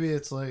 So maybe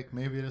it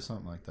is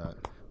something like that,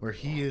 where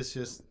he has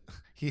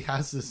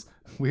this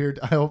weird,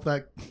 I hope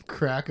that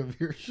crack of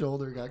your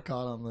shoulder got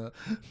caught on the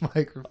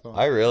microphone.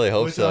 I really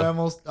hope Which so.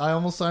 I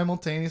almost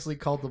simultaneously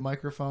called the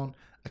microphone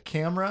a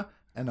camera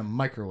and a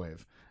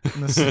microwave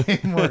in the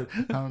same word.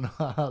 I don't know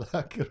how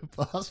that could have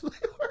possibly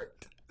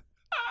worked.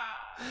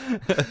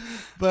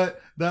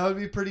 But that would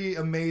be pretty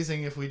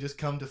amazing if we just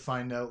come to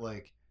find out,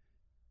 like,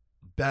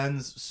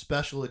 Ben's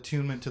special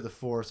attunement to the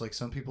Force. Like,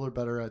 some people are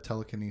better at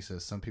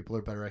telekinesis, some people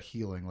are better at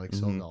healing, like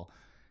Silgal.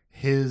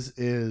 His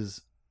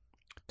is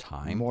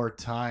Time. more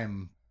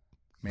time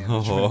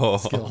management Oh.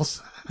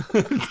 skills.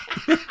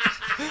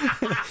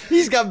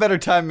 He's got better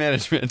time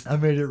management. I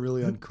made it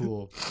really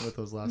uncool with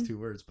those last two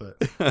words, but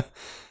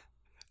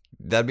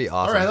That'd be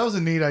awesome. all right, that was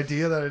a neat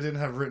idea that I didn't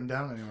have written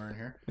down anywhere in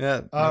here.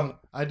 Yeah.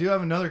 I do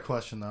have another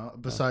question though.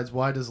 Besides,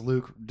 why does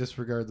Luke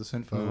disregard this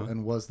info,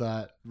 and was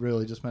that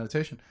really just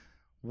meditation?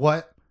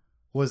 What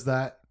was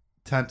that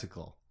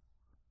tentacle?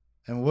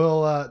 And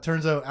we'll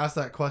turns out ask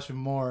that question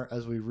more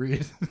as we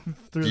read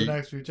through the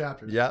next few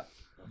chapters. Yeah.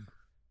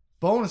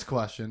 Bonus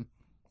question: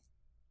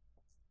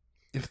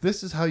 if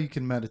this is how you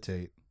can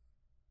meditate,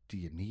 do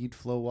you need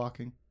flow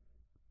walking?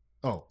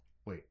 Oh,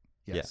 wait.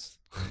 Yes.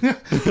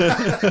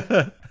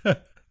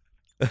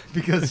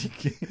 Because you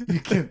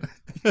can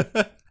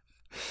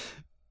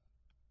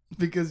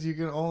because you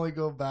can only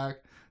go back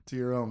to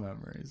your own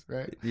memories,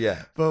 right?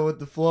 Yeah. But with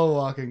the flow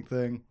walking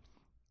thing,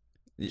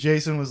 Y-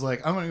 Jason was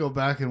like, I'm gonna go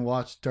back and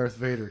watch Darth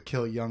Vader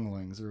kill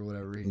younglings or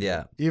whatever he did.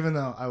 Yeah. Even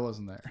though I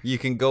wasn't there. You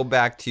can go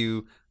back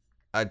to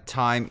a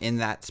time in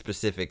that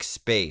specific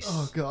space.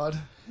 Oh god.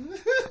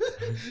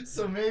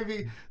 so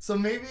maybe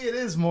it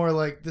is more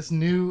like this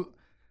new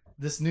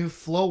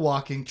flow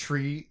walking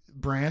tree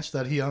branch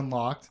that he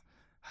unlocked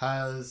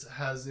has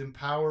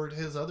empowered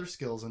his other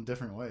skills in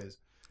different ways.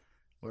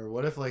 Where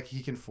what if like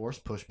he can force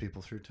push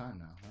people through time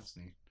now? That's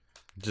neat.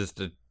 Just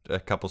a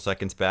couple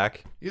seconds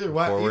back. Either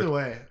Forward.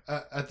 way,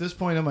 at this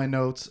point in my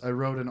notes, I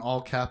wrote in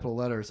all capital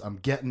letters, "I'm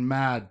getting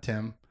mad,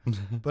 Tim,"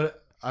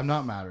 but I'm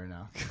not mad right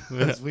now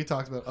because we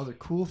talked about other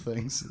cool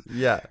things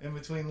Yeah. in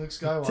between. Luke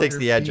Skywalker Takes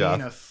the edge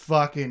being off. a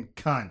fucking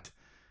cunt.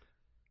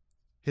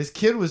 His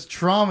kid was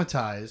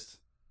traumatized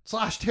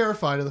 /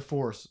 terrified of the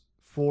Force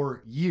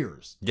for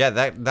years. Yeah,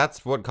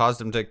 that's what caused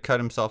him to cut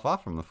himself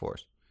off from the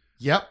Force.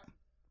 Yep,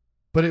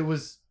 but it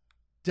was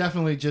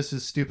definitely just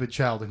his stupid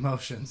child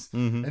emotions.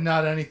 Mm-hmm. And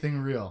not anything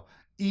real.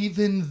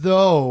 Even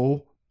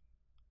though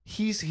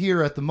he's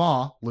here at the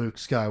Maw, Luke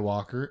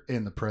Skywalker,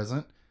 in the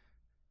present,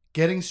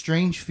 getting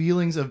strange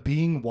feelings of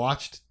being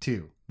watched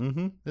too.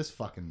 Mm-hmm. This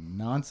fucking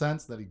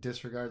nonsense that he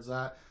disregards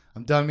that.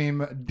 I'm done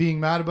being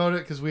mad about it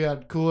because we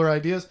had cooler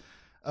ideas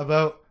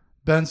about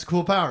Ben's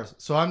cool powers.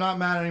 So I'm not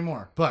mad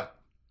anymore. But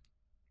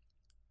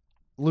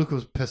Luke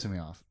was pissing me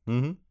off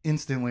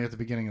instantly at the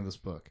beginning of this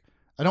book.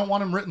 I don't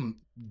want him written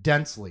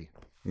densely.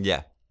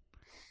 Yeah.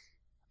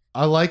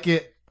 I like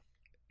it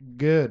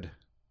good.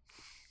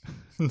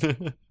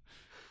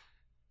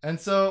 And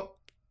so,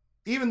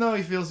 even though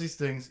he feels these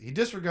things, he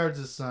disregards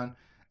his son.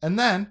 And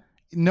then,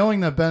 knowing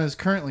that Ben is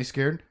currently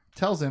scared,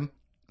 tells him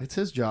it's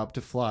his job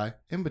to fly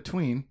in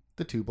between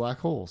the two black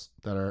holes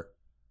that are,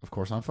 of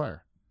course, on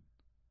fire.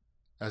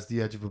 As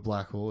the edge of a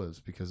black hole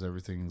is, because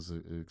everything's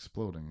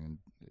exploding and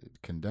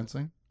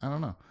condensing. I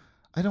don't know.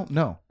 I don't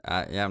know.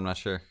 Yeah, I'm not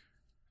sure.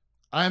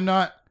 I'm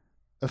not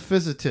a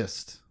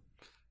physicist.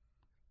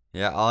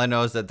 Yeah, all I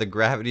know is that the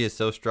gravity is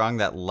so strong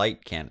that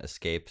light can't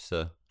escape,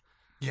 so...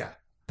 Yeah.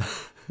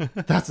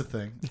 That's a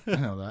thing. I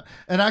know that.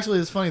 And actually,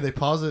 it's funny. They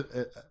posit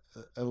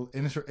an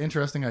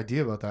interesting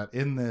idea about that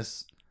in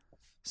this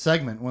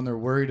segment when they're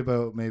worried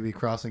about maybe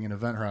crossing an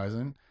event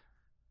horizon.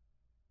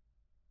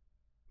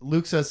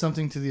 Luke says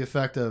something to the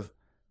effect of,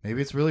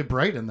 maybe it's really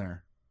bright in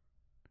there.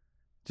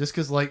 Just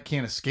because light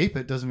can't escape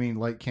it doesn't mean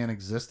light can't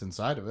exist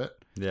inside of it.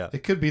 Yeah.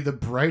 It could be the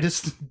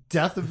brightest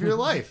death of your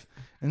life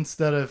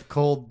instead of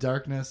cold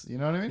darkness. You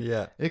know what I mean?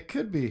 Yeah. It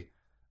could be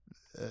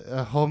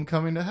a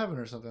homecoming to heaven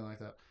or something like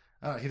that.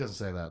 He doesn't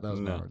say that. That was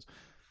my words.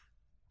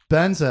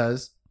 Ben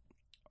says,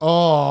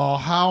 "Oh,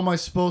 how am I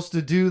supposed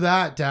to do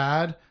that,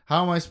 Dad?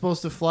 How am I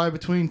supposed to fly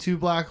between two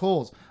black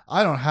holes?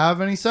 I don't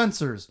have any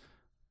sensors."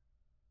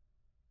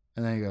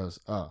 And then he goes,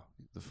 "Oh,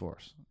 the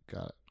Force.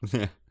 Got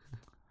it."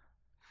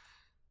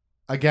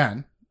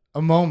 Again,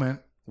 a moment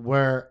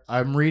where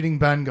I'm reading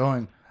Ben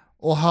going,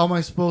 "Well, how am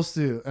I supposed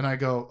to?" And I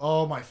go,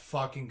 "Oh my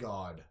fucking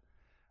God."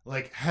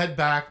 Like, head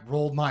back,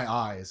 rolled my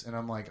eyes. And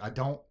I'm like, I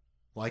don't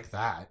like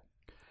that.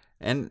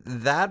 And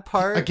that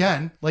part...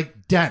 Again,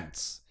 like,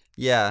 dense.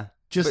 Yeah.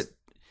 Just... But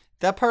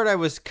that part I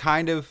was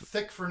kind of...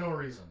 thick for no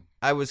reason.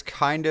 I was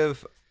kind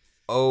of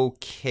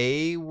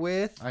okay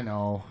with. I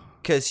know.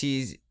 Because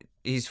he's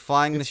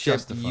flying the ship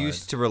justified.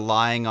 used to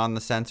relying on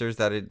the sensors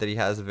that he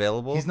has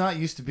available. He's not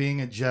used to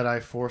being a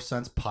Jedi Force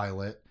Sense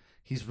pilot.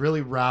 He's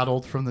really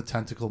rattled from the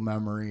tentacle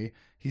memory.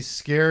 He's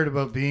scared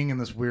about being in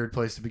this weird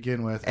place to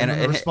begin with. And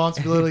the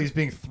responsibility is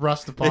being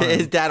thrust upon him.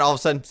 His dad all of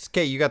a sudden,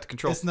 "Okay, you got the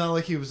control." It's not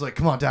like he was like,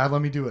 "Come on, Dad,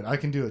 let me do it. I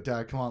can do it,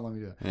 Dad. Come on, let me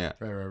do it." Yeah.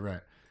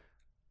 Right.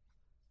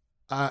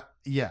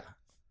 Yeah.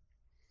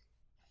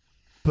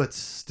 But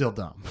still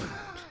dumb.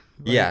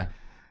 Yeah.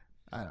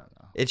 I don't know.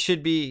 It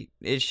should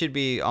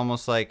be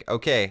almost like,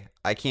 okay,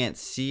 I can't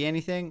see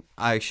anything.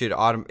 It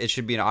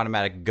should be an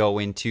automatic go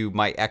into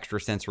my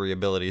extrasensory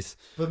abilities.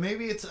 But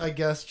maybe it's, I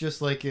guess,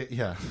 just like it.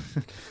 Yeah.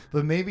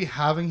 But maybe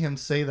having him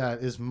say that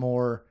is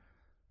more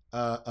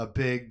a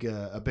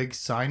big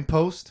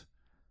signpost,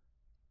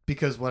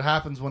 because what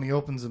happens when he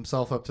opens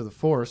himself up to the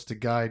Force to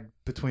guide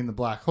between the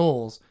black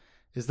holes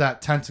is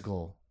that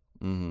tentacle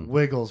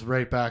wiggles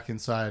right back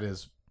inside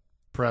his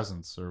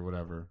presence or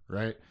whatever,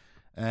 right?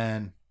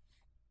 And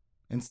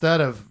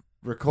instead of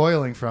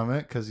recoiling from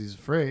it because he's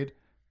afraid,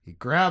 he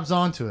grabs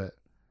onto it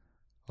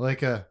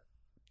like a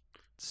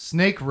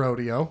snake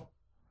rodeo.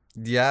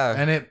 Yeah.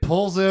 And it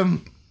pulls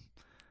him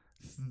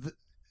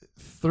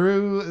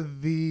through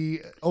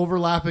the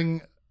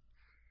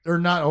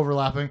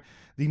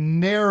the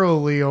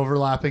narrowly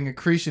overlapping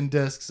accretion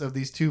disks of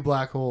these two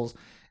black holes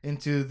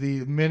into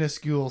the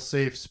minuscule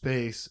safe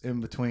space in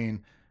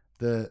between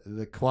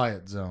the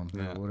quiet zone.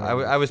 Yeah.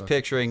 I was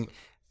picturing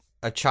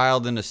a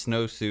child in a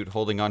snowsuit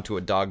holding onto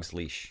a dog's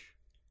leash.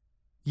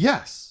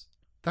 Yes.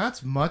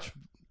 That's much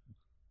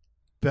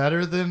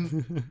better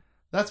than...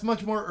 That's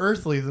much more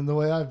earthly than the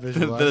way I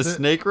visualized it. The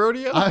snake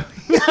rodeo?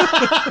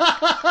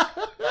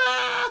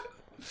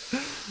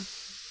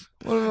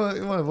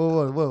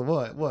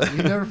 What?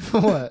 You never...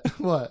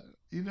 What?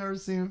 You never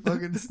seen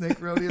fucking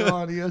snake rodeo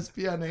on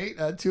ESPN 8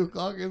 at 2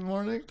 o'clock in the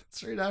morning?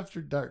 Straight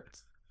after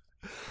darts.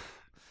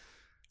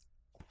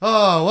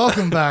 Oh,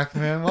 welcome back,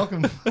 man.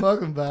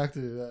 Welcome back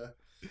to...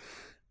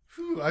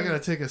 I gotta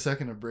take a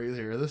second to breathe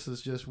here. This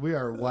is just... We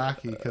are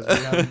wacky because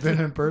we haven't been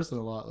in person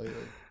a lot lately.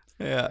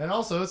 Yeah. And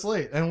also, it's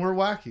late. And we're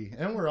wacky.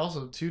 And we're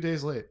also 2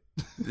 days late.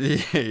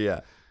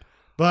 Yeah.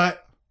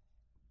 But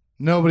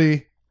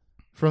nobody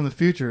from the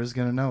future is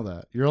going to know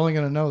that. You're only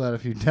going to know that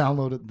if you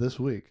download it this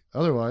week.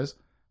 Otherwise,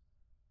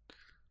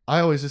 I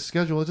always just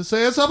schedule it to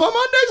say it's up on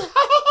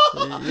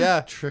Mondays.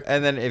 Yeah. Trick.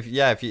 And then if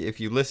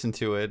you listen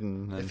to it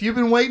and if you've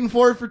been waiting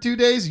for it for 2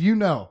 days, you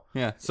know.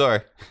 Yeah.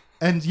 Sorry.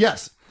 And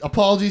yes,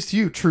 apologies to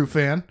you, true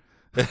fan.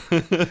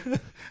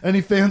 Any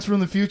fans from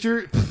the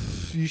future,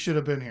 you should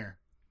have been here.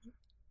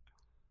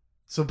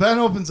 So Ben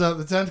opens up,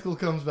 the tentacle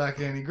comes back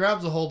in, he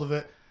grabs a hold of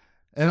it,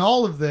 and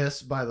all of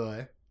this, by the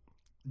way,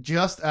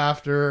 just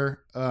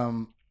after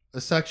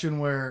a section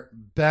where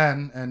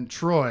Ben and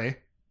Troy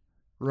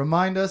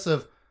remind us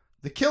of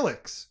the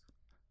Killicks.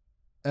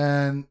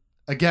 And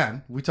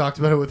again, we talked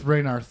about it with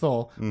Raynar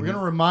Thul. We're going to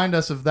remind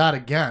us of that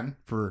again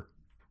for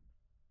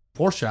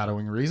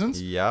foreshadowing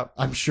reasons. Yep.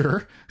 I'm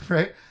sure,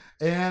 right?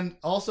 And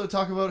also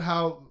talk about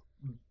how,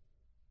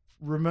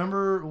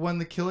 remember when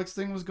the Killix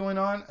thing was going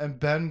on and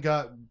Ben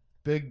got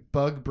Big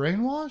Bug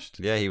brainwashed?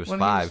 Yeah, he was when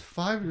 5. he was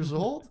 5 years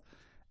old?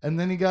 And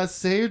then he got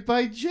saved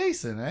by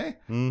Jason, eh?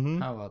 Mm-hmm.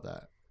 How about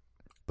that?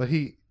 But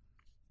he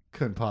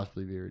couldn't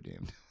possibly be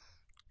redeemed.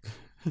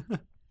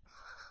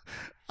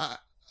 I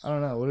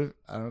don't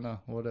know.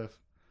 What if?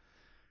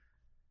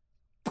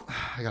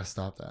 I gotta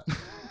stop that.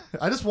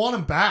 I just want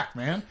him back,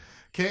 man.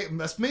 Okay,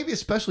 maybe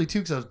especially too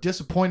because I was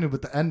disappointed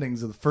with the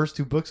endings of the first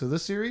 2 books of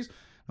this series.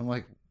 I'm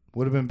like,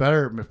 would have been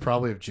better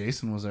probably if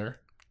Jason was there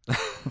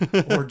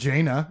or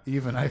Jaina.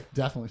 Even I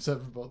definitely said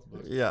for both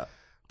books. Yeah.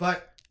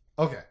 But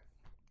okay,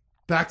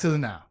 back to the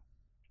now.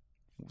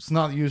 It's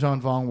not the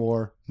Yuuzhan Vong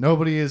War.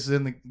 Nobody is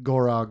in the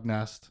Gorog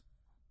nest.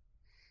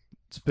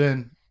 It's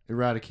been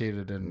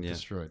eradicated and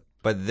destroyed.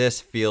 But this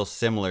feels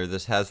similar.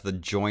 This has the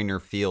joiner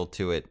feel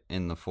to it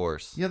in the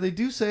Force. Yeah, they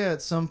do say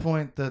at some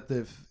point that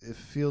it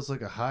feels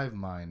like a hive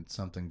mind,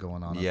 something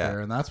going on up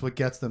there. And that's what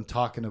gets them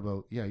talking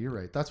about. Yeah, you're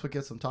right. That's what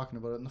gets them talking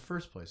about it in the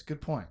first place. Good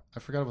point.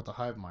 I forgot about the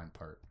hive mind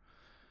part.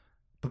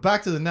 But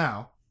back to the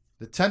now.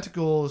 The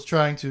tentacle is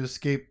trying to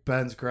escape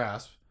Ben's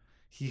grasp.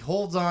 He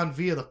holds on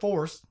via the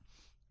Force,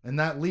 and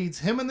that leads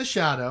him in the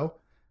shadow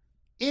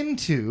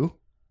into,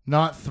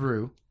 not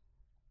through,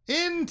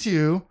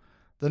 into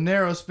the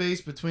narrow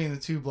space between the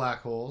 2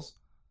 black holes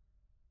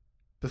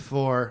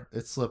before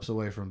it slips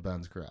away from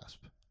Ben's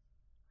grasp.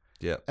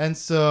 Yep. And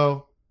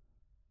so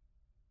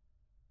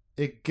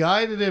it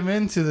guided him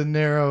into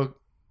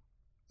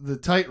the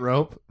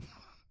tightrope,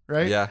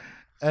 right? Yeah.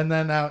 And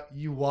then now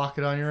you walk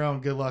it on your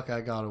own. Good luck, I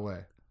got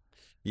away.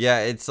 Yeah,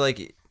 it's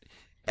like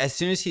as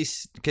soon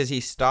as because he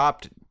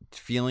stopped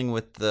feeling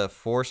with the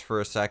Force for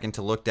a second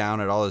to look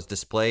down at all his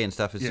display and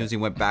stuff. As soon as he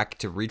went back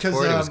to reach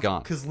for it, it was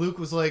gone. Because Luke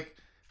was like,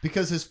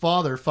 because his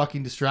father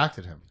fucking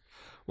distracted him.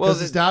 Well,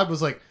 Because his dad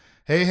was like,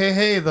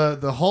 hey,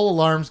 the hull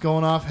alarm's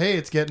going off. Hey,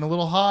 it's getting a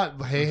little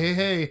hot.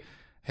 Hey.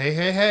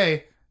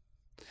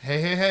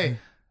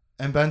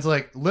 And Ben's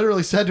like,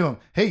 literally said to him,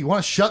 hey, you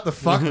want to shut the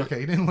fuck?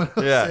 Okay, he didn't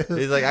literally say this.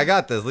 He's like, I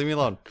got this. Leave me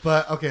alone.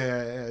 But, okay,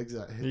 yeah,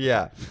 exactly.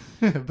 Yeah.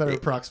 Better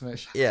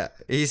approximation. Yeah.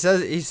 He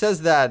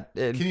says that.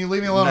 Can you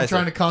leave me alone? I'm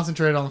trying to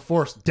concentrate on the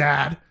Force,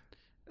 Dad.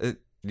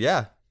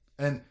 Yeah.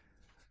 And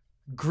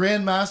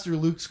Grandmaster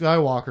Luke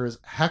Skywalker is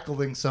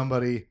heckling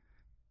somebody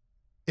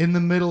in the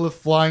middle of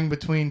flying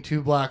between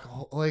 2 black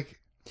holes. Like,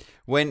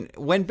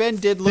 when Ben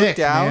did look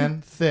down,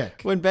 man,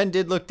 thick. When Ben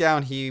did look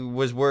down, he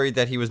was worried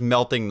that he was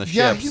melting the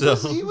Yeah, ship.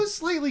 he was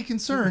slightly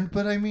concerned,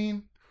 but I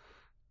mean,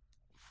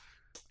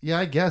 yeah,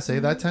 I guess,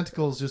 that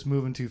tentacle is just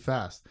moving too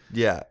fast.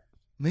 Yeah.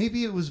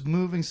 Maybe it was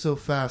moving so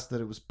fast that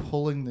it was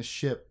pulling the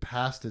ship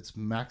past its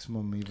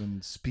maximum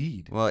even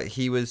speed. Well,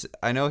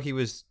 I know he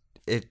was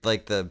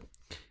like the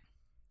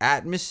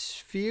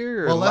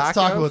atmosphere. Well, let's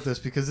talk about this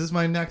because this is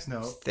my next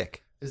note.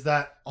 Thick. Is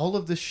that all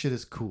of this shit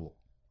is cool.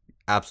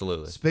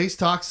 Absolutely. Space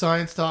talk,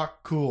 science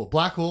talk, cool.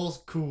 Black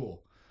holes,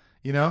 cool.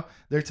 You know,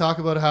 they talk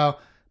about how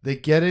they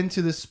get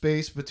into the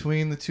space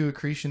between the 2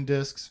 accretion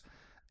disks,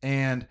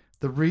 and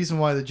the reason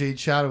why the Jade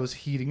Shadow is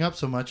heating up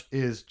so much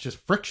is just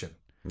friction.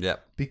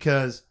 Yep.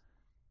 Because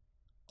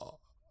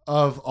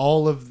of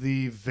all of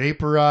the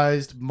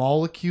vaporized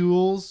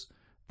molecules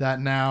that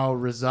now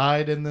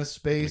reside in this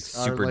space,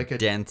 like super are like a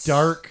dense.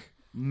 dark.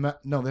 No,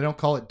 they don't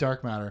call it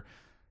dark matter.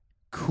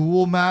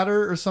 Cool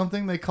matter or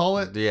something they call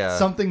it. Yeah.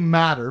 Something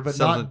matter, but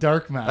not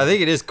dark matter. I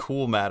think it is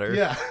cool matter.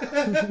 Yeah.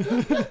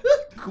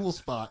 Cool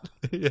spot.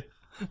 Yeah.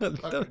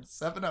 Fucking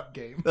 7-Up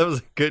game. That was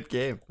a good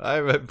game. I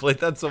haven't played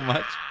that so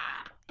much.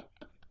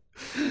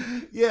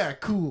 Yeah,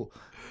 cool.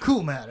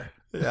 Cool matter.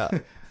 Yeah.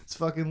 It's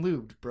fucking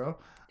lubed, bro.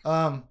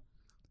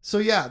 So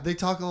yeah, they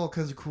talk all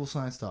kinds of cool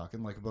science talk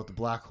and like about the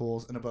black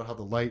holes and about how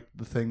the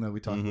thing that we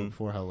talked about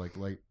before, how like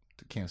light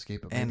can't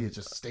escape it. Maybe it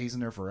just stays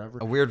in there forever.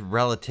 A weird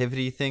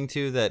relativity thing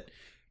too, that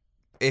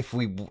if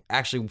we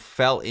actually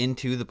fell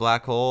into the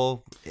black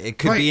hole, it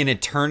could be an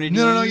eternity.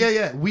 No,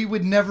 yeah. We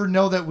would never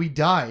know that we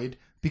died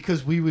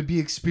because we would be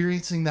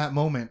experiencing that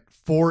moment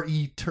for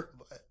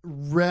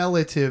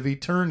relative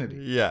eternity.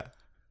 Yeah.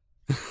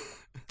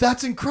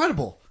 That's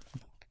incredible.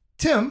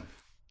 Tim.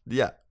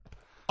 Yeah.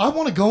 I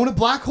want to go in a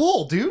black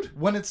hole, dude,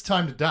 when it's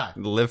time to die.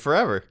 Live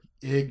forever.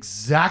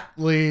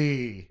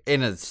 Exactly.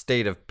 In a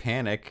state of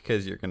panic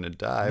because you're going to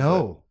die.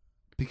 No,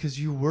 because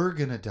you were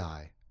going to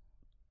die.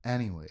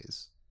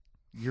 Anyways,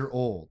 you're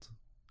old.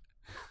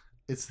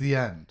 It's the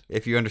end.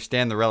 If you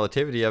understand the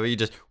relativity of it,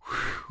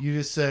 you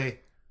just say,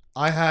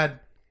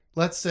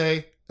 let's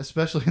say,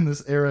 especially in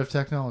this era of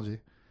technology,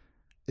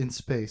 in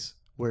space,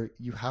 where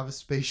you have a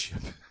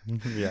spaceship.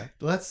 Yeah.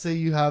 Let's say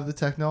you have the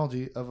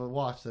technology of a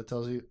watch that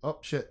tells you, oh,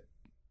 shit,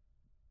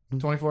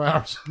 24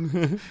 hours.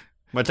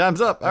 My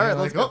time's up. All right,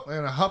 let's go. I'm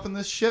going to hop in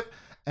this ship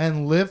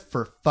and live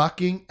for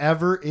fucking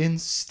ever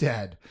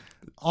instead.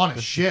 On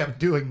a ship,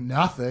 doing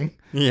nothing.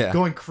 Yeah.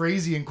 Going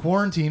crazy in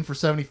quarantine for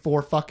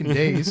 74 fucking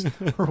days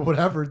or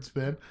whatever it's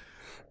been.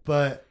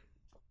 But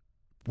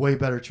way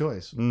better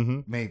choice.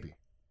 Mm-hmm. Maybe.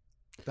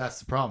 That's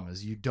the problem,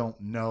 is you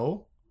don't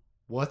know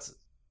what's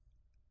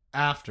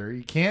after.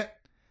 You can't.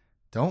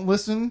 Don't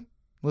listen.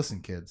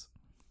 Listen, kids.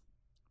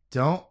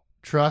 Don't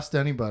trust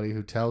anybody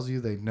who tells you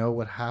they know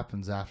what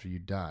happens after you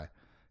die.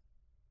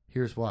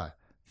 Here's why.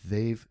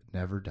 They've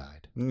never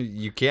died.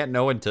 You can't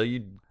know until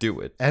you do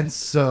it. And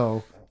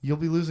so you'll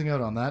be losing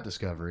out on that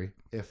discovery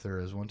if there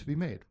is one to be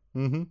made.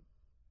 Mm-hmm.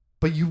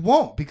 But you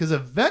won't, because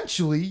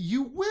eventually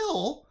you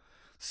will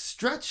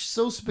stretch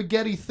so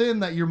spaghetti thin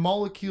that your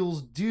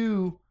molecules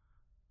do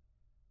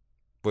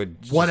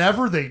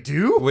whatever they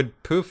do.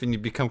 Would poof and you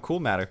become cool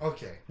matter.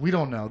 Okay, we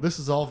don't know. This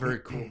is all very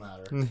cool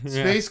matter.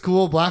 Yeah. Space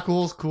cool, black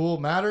holes cool,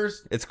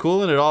 matters It's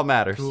cool and it all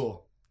matters.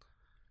 cool.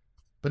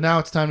 But now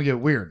it's time to get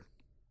weird.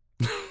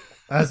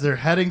 As they're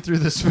heading through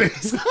the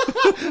space.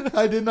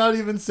 I did not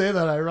even say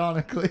that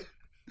ironically.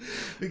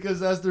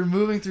 Because as they're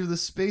moving through the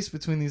space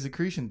between these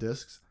accretion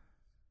disks,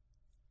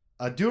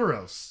 a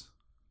Duros,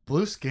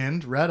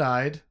 blue-skinned,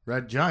 red-eyed,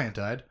 red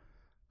giant-eyed,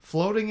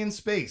 floating in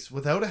space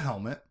without a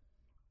helmet,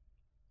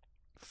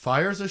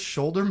 fires a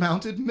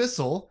shoulder-mounted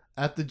missile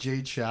at the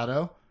Jade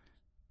Shadow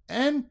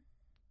and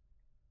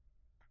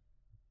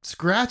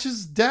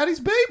scratches Daddy's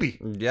baby.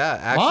 Yeah,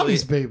 actually,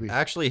 Mommy's baby.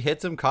 Actually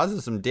hits him,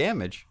 causes some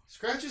damage.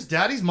 Scratches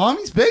Daddy's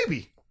mommy's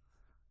baby.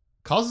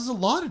 Causes a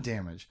lot of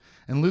damage.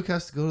 And Luke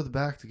has to go to the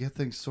back to get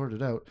things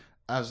sorted out,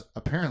 as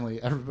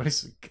apparently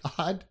everybody's a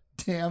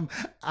goddamn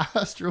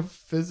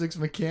astrophysics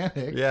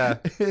mechanic. Yeah.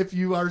 If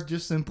you are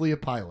just simply a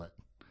pilot.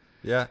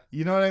 Yeah.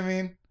 You know what I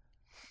mean?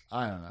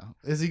 I don't know.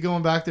 Is he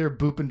going back there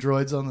booping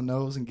droids on the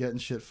nose and getting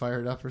shit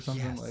fired up or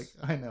something? Yes. Like,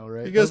 I know,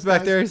 right? He goes Those back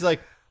guys- there, he's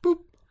like, boop.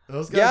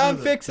 Those guys Yeah, were I'm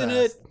the fixing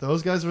best. it.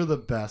 Those guys were the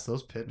best.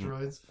 Those pit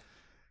droids.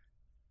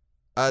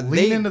 Lean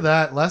They into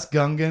that. Less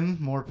Gungan,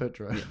 more pit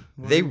droid.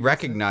 What they were you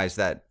recognize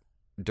that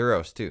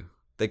Duros too.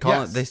 They call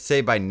Yes. it. They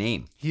say by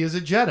name. He is a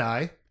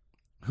Jedi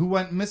who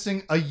went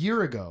missing a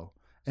year ago,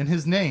 and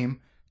his name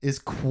is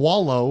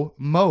Qualo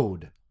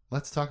Mode.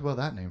 Let's talk about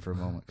that name for a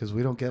moment, because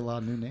we don't get a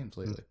lot of new names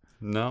lately.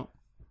 No.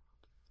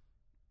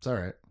 It's all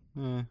right.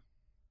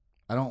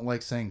 I don't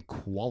like saying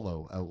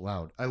Qualo out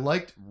loud. I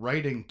liked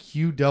writing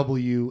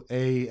Qwallo.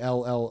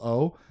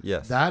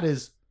 Yes. That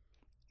is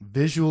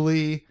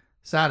visually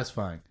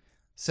satisfying.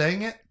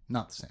 Saying it,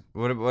 not the same.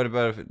 What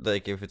about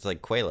if it's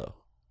like Quelo?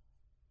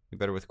 You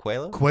better with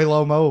Quelo?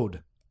 Qualo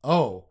Mode.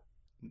 Oh,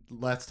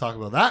 let's talk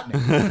about that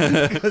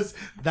name, because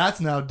that's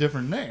now a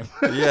different name.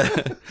 Yeah.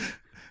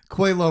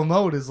 Qualo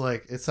Mode is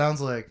like, it sounds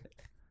like,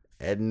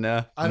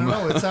 Edna. I don't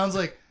know. It sounds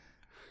like,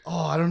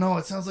 oh, I don't know.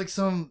 It sounds like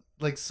some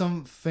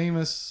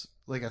famous,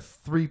 like a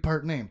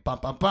 3-part name. Ba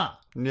ba ba.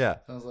 Yeah.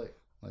 Sounds like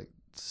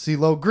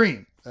CeeLo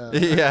Green.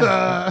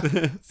 Yeah.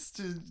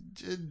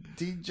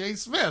 DJ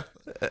Smith.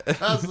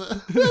 That's a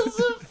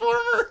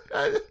former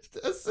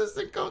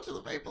assistant coach of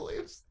the Maple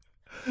Leafs.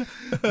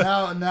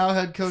 Now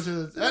head coach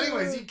of the...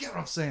 Anyways, you get what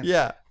I'm saying.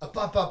 Yeah. A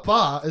ba ba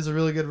ba is a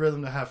really good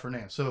rhythm to have for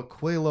names. So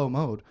Qualo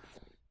Mode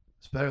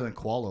is better than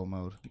Qualo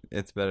Mode.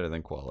 It's better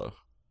than Qualo.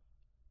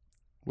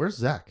 Where's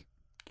Zach?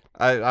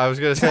 I was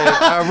gonna say,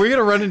 are we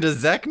gonna run into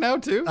Zek now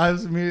too? I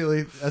was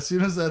immediately, as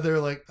soon as they were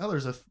like, oh,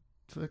 there's a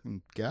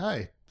fucking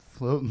guy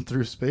floating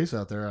through space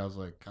out there, I was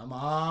like, come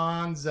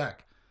on,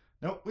 Zach.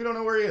 Nope, we don't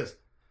know where he is.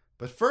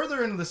 But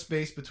further into the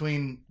space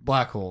between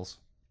black holes,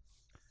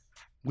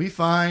 we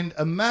find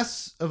a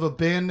mess of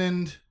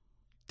abandoned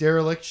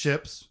derelict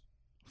ships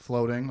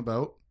floating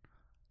about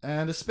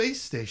and a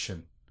space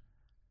station,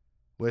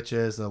 which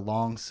is a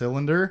long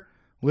cylinder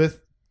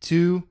with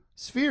 2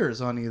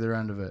 spheres on either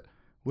end of it,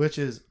 which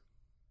is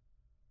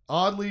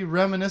oddly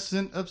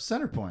reminiscent of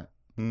Centerpoint.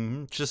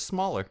 Mm-hmm. Just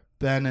smaller.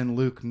 Ben and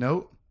Luke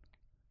note,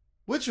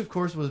 which of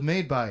course was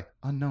made by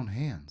unknown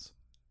hands.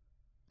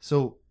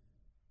 So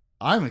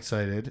I'm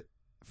excited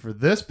for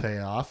this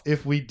payoff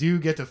if we do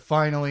get to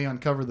finally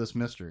uncover this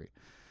mystery.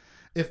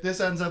 If this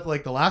ends up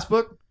like the last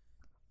book,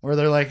 where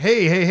they're like,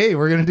 hey,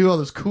 we're going to do all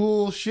this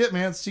cool shit,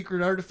 man,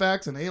 secret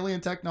artifacts and alien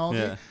technology.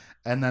 Yeah.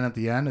 And then at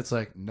the end, it's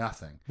like,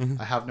 nothing.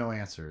 I have no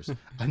answers.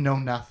 I know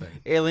nothing.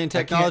 Alien I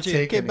can't technology.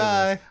 take Okay, any of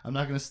bye. this. I'm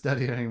not going to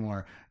study it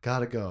anymore.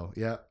 Gotta go.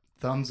 Yep.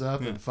 Thumbs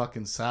up and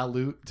fucking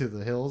salute to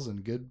the hills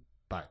and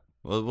goodbye.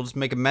 Well, we'll just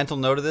make a mental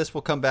note of this.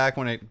 We'll come back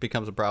when it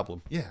becomes a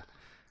problem. Yeah.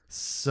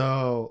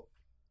 So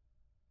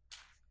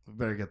we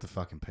better get the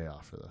fucking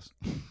payoff for this.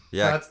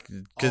 Yeah, That's all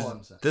because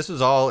I'm saying. this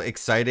was all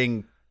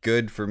exciting,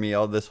 good for me.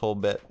 All this whole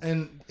bit.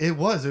 And it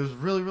was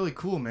really, really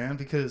cool, man,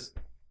 because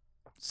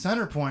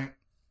Centerpoint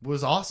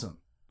was awesome.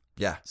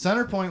 Yeah.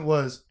 Centerpoint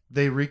was,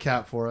 they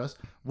recap for us,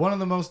 one of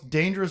the most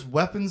dangerous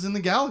weapons in the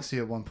galaxy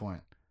at one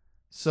point.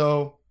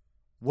 So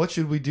what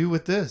should we do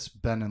with this?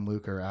 Ben and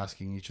Luke are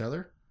asking each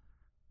other.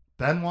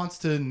 Ben wants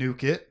to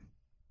nuke it.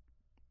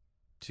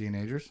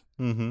 Teenagers.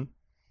 Mm-hmm.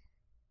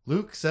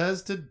 Luke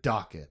says to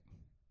dock it.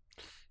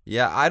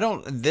 Yeah,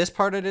 this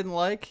part I didn't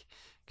like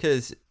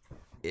because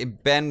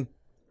Ben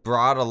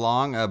brought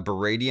along a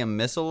Baradium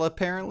missile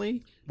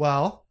apparently,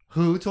 Well,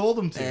 who told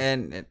him to?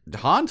 and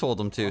Han told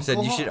him to. Said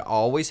Uncle you should Han.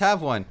 always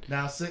have one.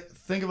 Now,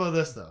 think about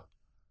this, though.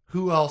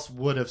 Who else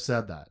would have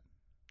said that?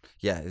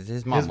 Yeah,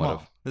 his mom His would mom.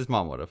 have. His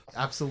mom would have.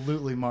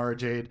 Absolutely, Mara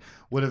Jade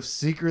would have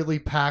secretly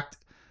packed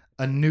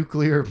a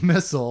nuclear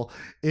missile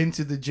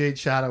into the Jade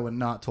Shadow and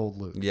not told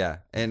Luke. Yeah,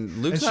 and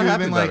Luke's And she not would've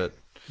happy been about like- it.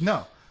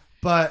 No,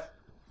 but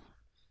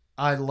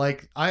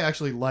I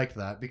actually liked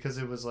that because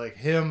it was like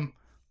him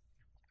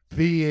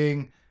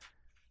being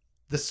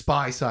the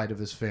spy side of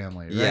his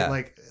family, right? Yeah.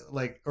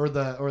 or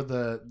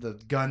the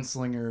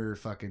gunslinger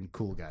fucking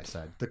cool guy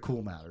side, the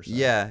cool matter side.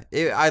 Yeah,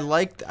 I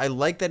liked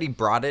that he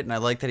brought it, and I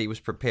liked that he was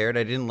prepared.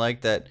 I didn't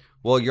like that.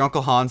 Well, your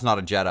Uncle Han's not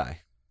a Jedi.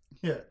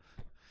 Yeah.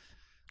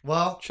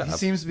 Well, Shut he up.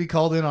 seems to be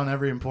called in on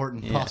every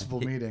important Yeah.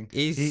 meeting meeting.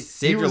 He's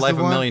saved your was life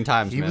the a million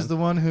times, He man. was the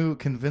one who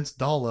convinced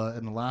Dalla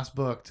in the last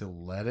book to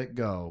let it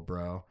go,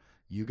 bro.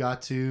 You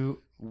got to,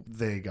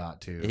 they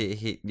got to.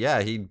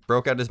 He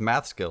broke out his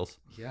math skills.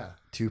 Yeah,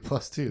 2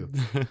 + 2.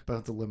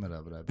 About the limit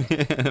of it, I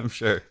bet. I'm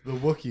sure. The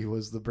Wookiee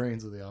was the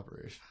brains of the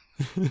operation.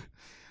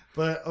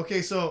 But,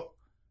 okay, so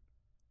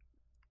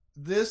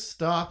this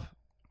stop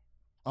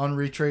on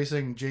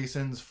retracing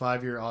Jason's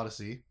 5-year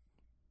odyssey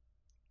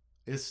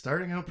is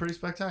starting out pretty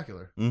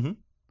spectacular. Mm-hmm.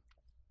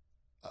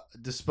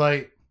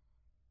 Despite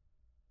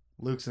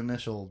Luke's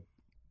initial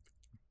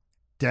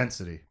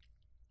density.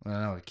 I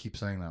know, I keep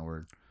saying that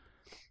word.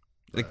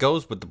 It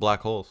goes with the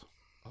black holes.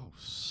 Oh,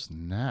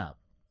 snap.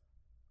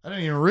 I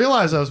didn't even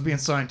realize I was being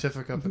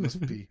scientific up in this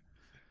B.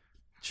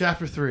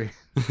 Chapter 3.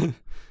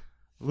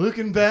 Luke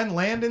and Ben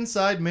land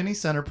inside Mini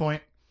Centerpoint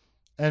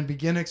and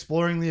begin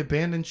exploring the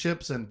abandoned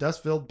ships and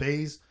dust-filled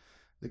bays,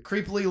 the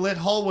creepily lit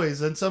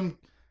hallways, and some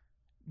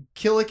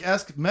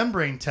Killick-esque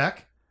membrane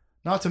tech,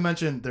 not to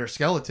mention their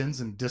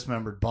skeletons and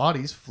dismembered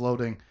bodies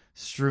floating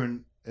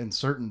strewn in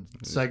certain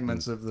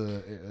segments of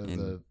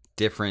the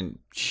Different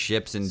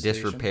ships in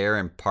Station. disrepair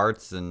and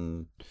parts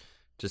and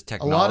just a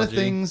technology. lot of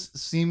things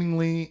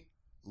seemingly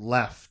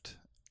left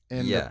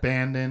and Yeah.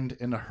 abandoned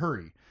in a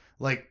hurry.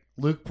 Like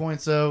Luke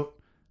points out,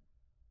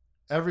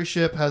 every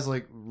ship has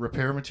like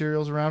repair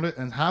materials around it,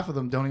 and half of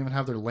them don't even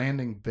have their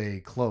landing bay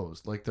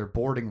closed, like their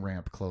boarding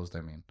ramp closed.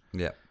 I mean,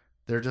 Yeah.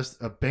 they're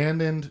just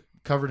abandoned,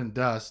 covered in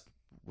dust,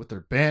 with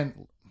their I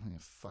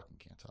fucking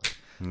can't talk.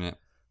 Yeah.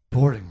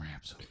 Boarding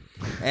ramps.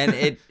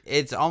 And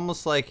it's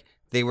almost like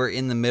they were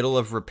in the middle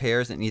of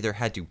repairs and either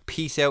had to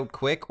peace out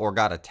quick or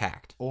got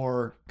attacked.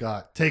 Or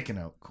got taken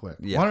out quick.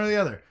 Yeah. One or the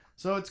other.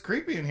 So it's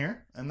creepy in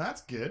here, and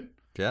that's good.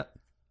 Yeah.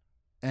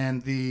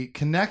 And the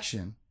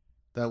connection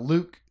that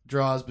Luke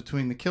draws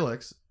between the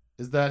Killicks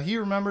is that he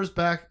remembers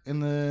back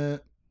in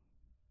the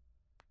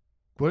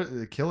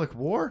Killick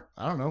War?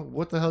 I don't know.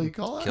 What the hell you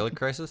call it? Killick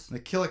Crisis? The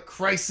Killick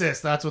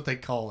Crisis. That's what they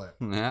call it.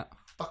 Yeah.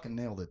 Fucking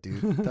nailed it,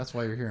 dude. That's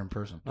why you're here in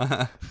person.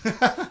 I'm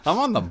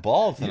on the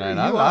ball tonight.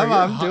 You are. I'm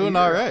You're hot- doing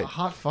you're all right.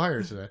 Hot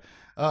fire today.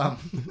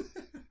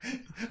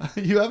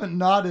 You haven't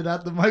nodded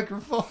at the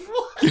microphone.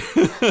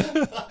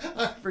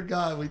 I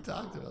forgot we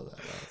talked about that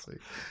last week.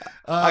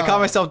 I caught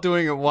myself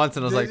doing it once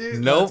and I was like, Did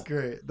you? nope. That's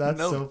great. That's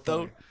Nope,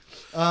 so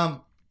funny.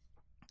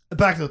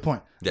 Back to the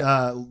point.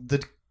 Yeah.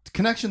 The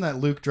connection that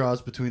Luke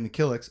draws between the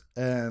Killicks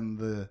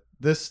and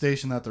this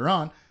station that they're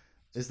on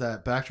is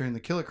that back during the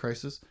Killick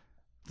crisis,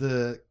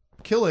 the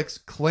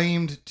Killicks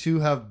claimed to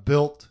have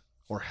built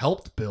or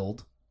helped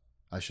build,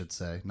 I should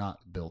say,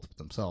 not built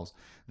themselves.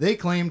 They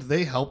claimed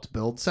they helped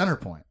build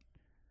Centerpoint.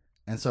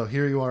 And so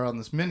here you are on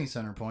this mini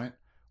Centerpoint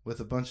with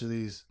a bunch of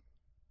these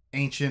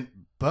ancient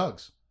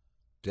bugs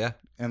Yeah.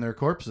 and their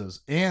corpses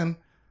and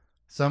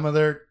some of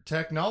their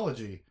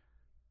technology,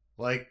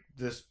 like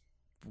this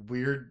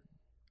weird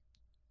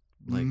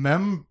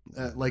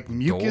Like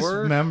mucus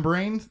door?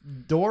 membrane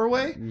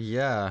doorway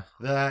Yeah.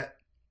 that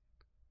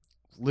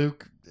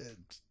Luke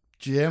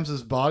jams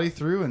his body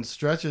through and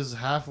stretches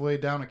halfway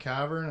down a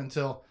cavern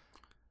until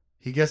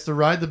he gets to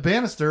ride the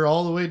banister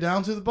all the way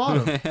down to the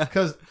bottom.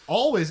 Because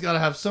always got to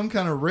have some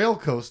kind of rail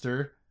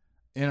coaster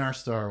in our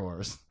Star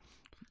Wars.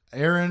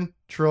 Aaron,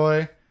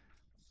 Troy,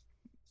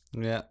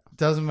 Yeah.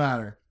 doesn't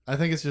matter. I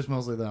think it's just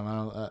mostly them.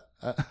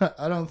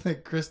 I don't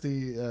think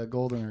Christy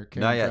Golden or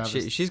Karen No, yeah.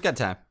 Travis She's got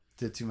time.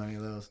 did too many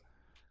of those.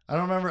 I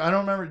don't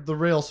remember the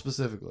rail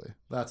specifically.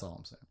 That's all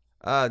I'm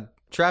saying.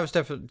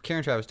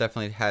 Karen Travis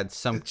definitely had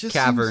some It just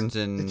caverns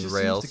it and just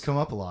rails. seems to come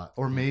up a lot,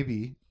 or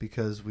maybe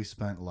because we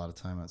spent a lot of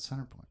time at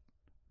Centerpoint,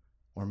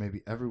 or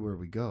maybe everywhere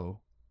we go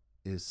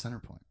is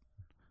Centerpoint.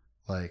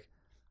 Like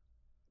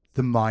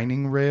the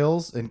mining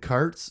rails and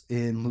carts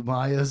in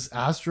Lumaya's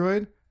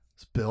asteroid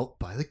is built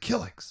by the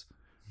Killicks.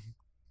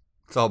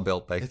 It's all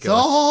built by It's Killicks.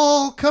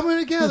 all coming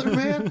together,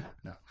 man.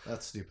 No,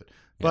 that's stupid.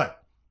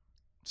 But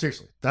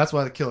seriously, that's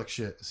why the Killick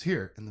shit is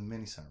here in the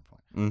mini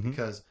Centerpoint. Mhm.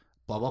 Because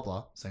blah, blah,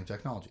 blah, same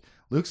technology.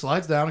 Luke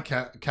slides down a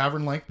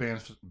cavern-like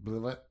banister,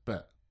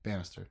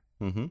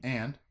 Mhm.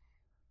 and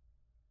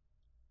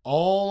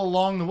all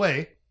along the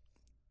way,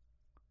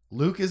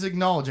 Luke is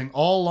acknowledging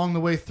all along the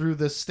way through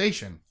this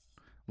station.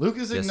 Luke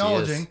is Yes, he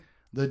acknowledging is.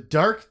 the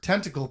dark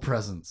tentacle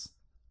presence.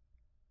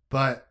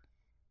 But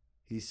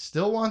he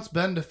still wants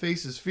Ben to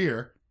face his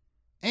fear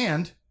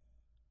and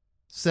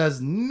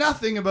says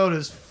nothing about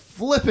his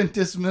flippant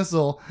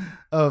dismissal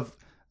of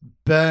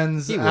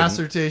Ben's He wouldn't.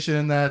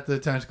 assertion that the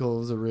tentacle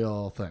was a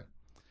real thing.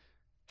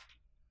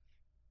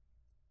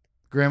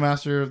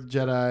 Grandmaster of the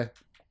Jedi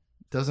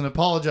Doesn't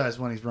apologize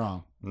when he's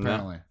wrong, No.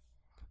 apparently.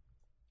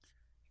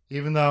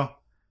 Even though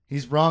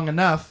he's wrong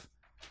enough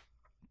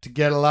to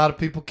get a lot of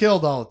people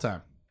killed all the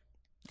time.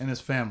 And his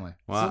family.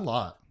 Wow. It's a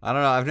lot. I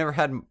don't know. I've never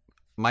had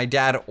my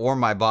dad or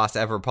my boss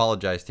ever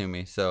apologize to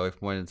me. So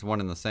when it's one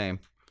and the same.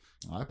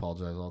 I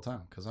apologize all the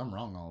time because I'm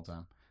wrong all the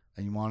time.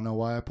 And you want to know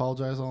why I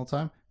apologize all the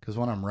time? Because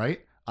when I'm right,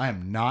 I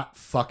am not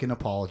fucking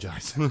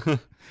apologizing.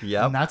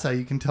 Yep. And that's how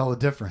you can tell the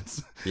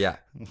difference. Yeah.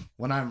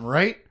 When I'm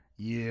right,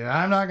 yeah,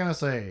 I'm not going to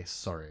say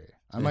sorry.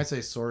 I might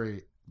say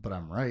sorry, but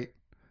I'm right.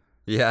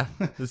 Yeah.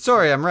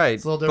 Sorry, I'm right.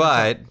 It's a little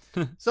But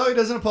different So he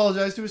doesn't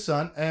apologize to his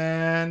son,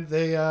 and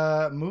they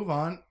move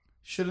on.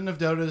 Shouldn't have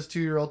doubted his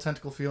 2-year-old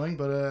tentacle feeling,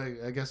 but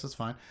I guess that's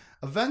fine.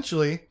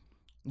 Eventually,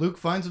 Luke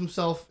finds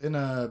himself in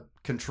a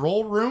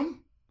control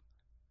room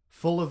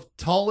full of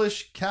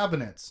tallish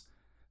cabinets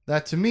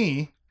that, to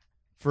me,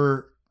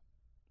 for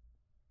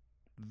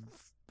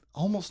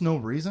almost no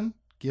reason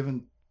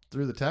given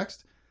through the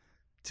text,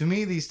 to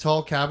me, these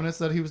tall cabinets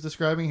that he was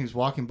describing, he was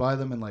walking by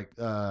them and like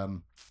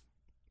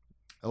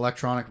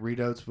electronic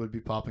readouts would be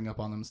popping up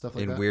on them and stuff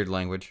like that. in weird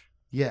language.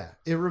 Yeah,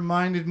 it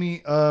reminded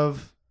me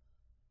of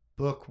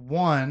book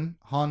 1,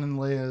 Han and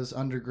Leia's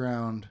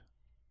Underground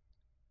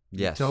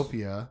Yes.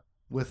 Utopia,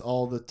 with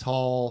all the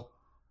tall,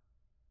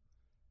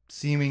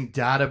 seeming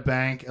data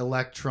bank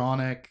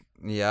electronic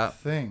Yeah.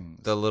 things.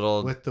 The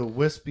little with the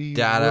wispy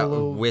data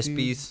willow wispies.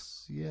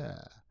 beads.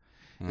 Yeah.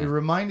 Yeah. It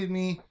reminded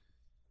me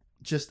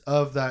just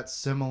of that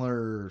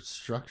similar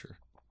structure.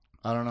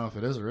 I don't know if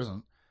it is or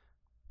isn't,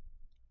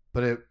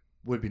 but it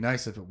would be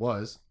nice if it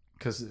was,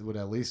 because it would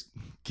at least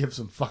give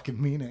some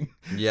fucking meaning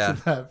Yeah.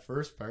 to that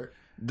first part.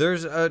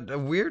 There's a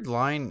weird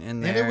line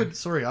in there. And it would,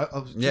 sorry,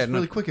 I'll just Yeah, no.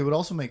 really quick, it would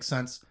also make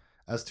sense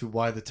as to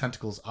why the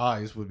tentacle's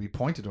eyes would be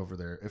pointed over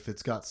there if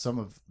it's got some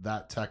of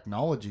that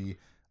technology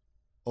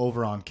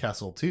over on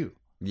Kessel too.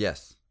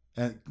 Yes.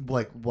 And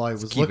like why it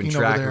was keeping looking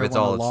track over there of its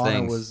when all its Alana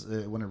things.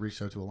 was when it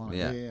reached out to Alana.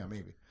 Yeah. Yeah,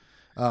 maybe.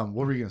 What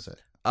were you gonna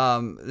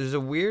say? There's a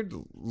weird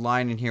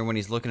line in here when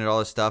he's looking at all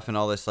this stuff and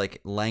all this like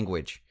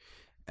language.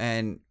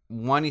 And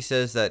one, he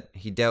says that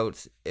he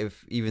doubts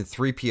if even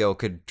 3PO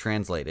could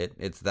translate it.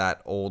 It's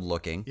that old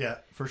looking. Yeah,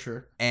 for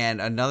sure. And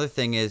another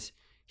thing is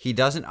he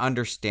doesn't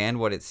understand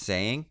what it's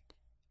saying,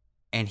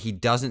 and he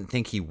doesn't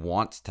think he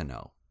wants to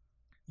know.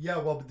 Yeah,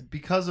 well,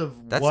 because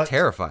of That's what...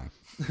 terrifying.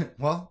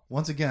 Well,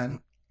 once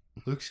again,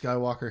 Luke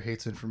Skywalker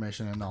hates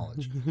information and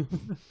knowledge.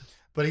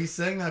 But he's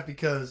saying that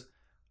because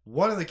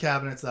one of the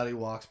cabinets that he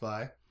walks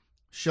by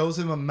shows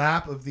him a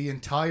map of the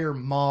entire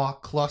Maw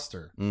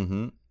cluster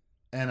Mm-hmm.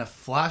 and a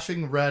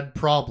flashing red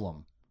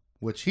problem,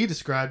 which he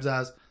describes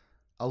as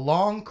a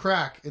long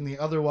crack in the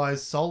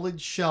otherwise solid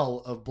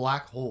shell of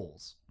black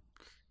holes.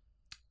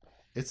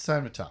 It's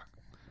time to talk.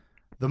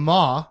 The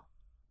Maw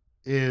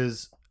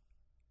is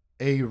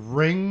a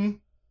ring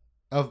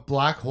of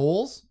black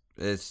holes,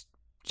 It's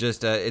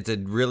just it's a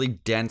really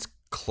dense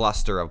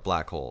cluster of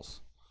black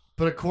holes.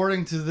 but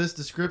according to this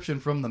description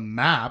from the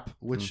map,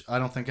 which I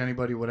don't think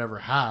anybody would ever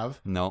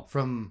have, No.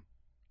 from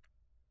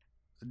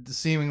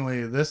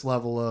seemingly this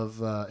level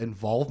of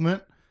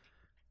involvement,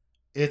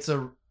 it's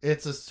a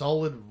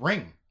solid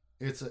ring.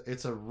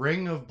 It's a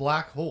ring of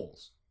black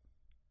holes.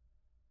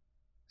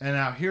 And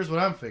now here's what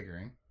I'm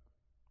figuring.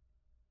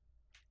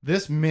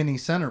 This mini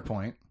center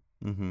point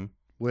Mm-hmm.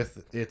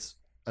 with its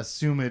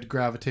assumed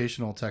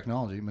gravitational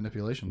technology,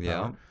 manipulation power,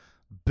 Yeah.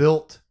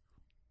 built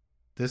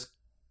this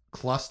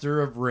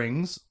cluster of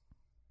rings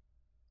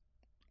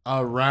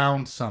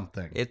around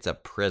something. It's a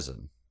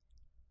prison.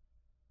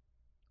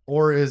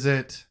 Or is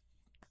it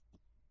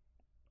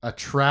a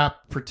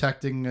trap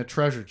protecting a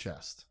treasure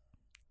chest?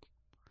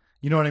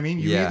 You know what I mean?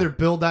 You Yeah. either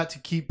build that to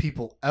keep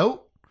people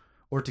out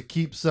or to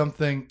keep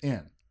something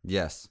in.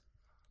 Yes.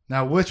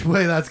 Now, which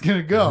way that's going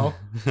to go,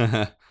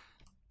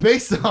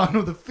 based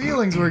on the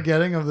feelings we're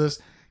getting of this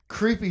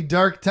creepy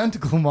dark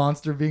tentacle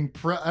monster being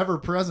ever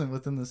present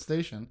within the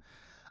station,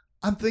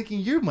 I'm thinking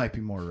you might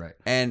be more right.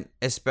 And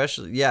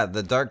especially, yeah,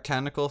 the dark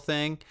tentacle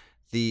thing,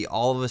 the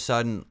all of a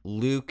sudden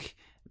Luke,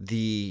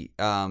 the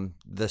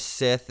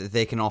Sith,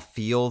 they can all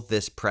feel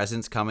this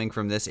presence coming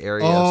from this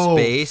area of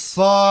space.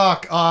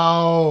 Fuck.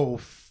 Oh,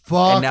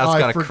 fuck. And now it's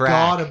got I a forgot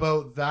crack.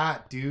 about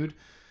that, dude.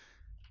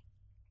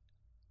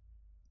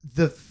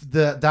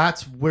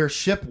 That's where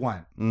Ship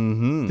went.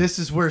 Mm-hmm. This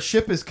is where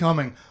Ship is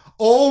coming.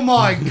 Oh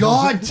my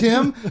God,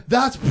 Tim.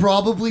 That's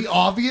probably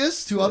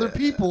obvious to other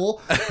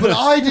people, but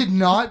I did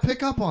not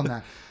pick up on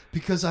that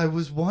because I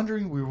was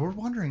wondering, we were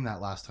wondering that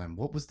last time.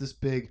 What was this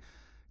big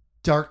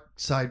dark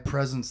side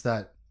presence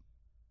that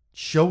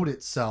showed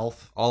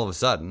itself All of a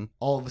sudden.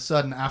 all of a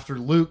sudden after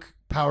Luke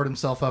powered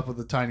himself up with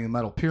a tiny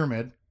metal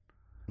pyramid?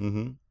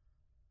 Mm-hmm.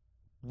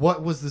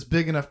 What was this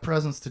big enough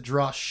presence to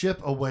draw Ship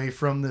away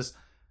from this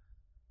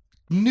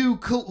new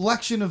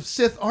collection of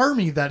Sith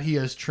army that he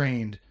has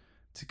trained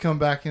to come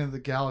back into the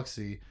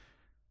galaxy?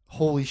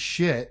 Holy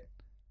shit.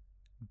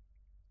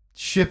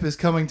 Ship is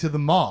coming to the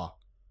Maw.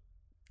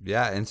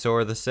 Yeah, and so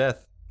are the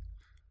Sith.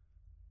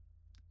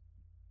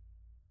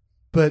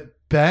 But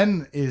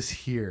Ben is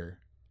here.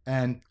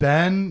 And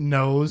Ben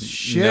knows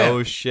shit.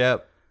 No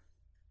shit.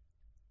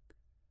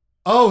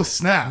 Oh,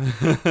 snap.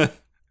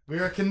 We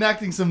are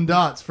connecting some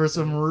dots for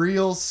some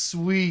real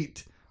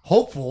sweet,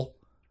 hopeful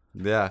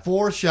Yeah.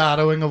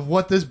 foreshadowing of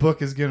what this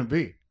book is going to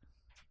be.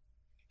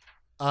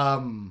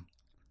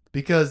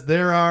 Because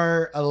there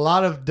are a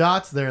lot of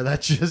dots there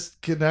that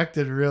just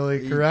connected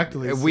really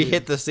correctly. We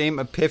hit the same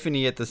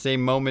epiphany at the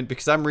same moment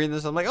because I'm reading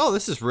this. I'm like, oh,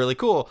 this is really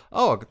cool.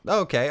 Oh,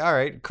 okay. All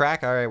right.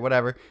 Crack. All right.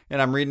 Whatever.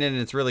 And I'm reading it and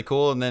it's really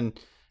cool. And then,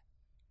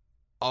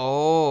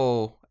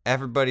 oh,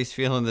 everybody's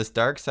feeling this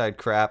dark side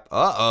crap.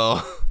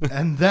 Uh-oh.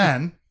 And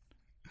then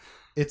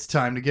it's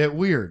time to get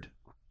weird.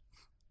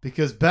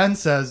 Because Ben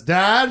says,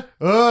 Dad,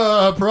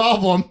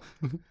 problem.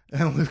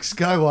 And Luke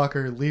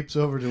Skywalker leaps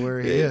over to where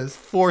he is.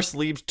 Force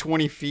leaps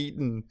 20 feet.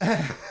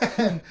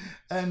 And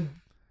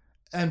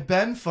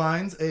Ben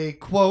finds a,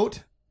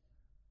 quote,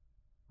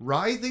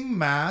 writhing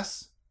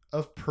mass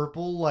of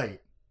purple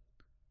light,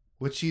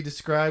 which he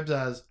describes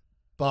as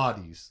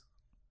bodies.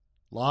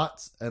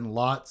 Lots and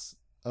lots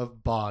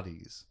of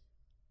bodies.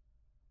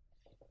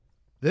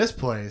 This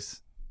place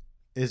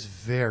is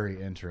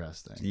very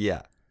interesting.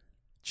 Yeah.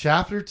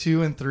 Chapter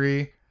 2 and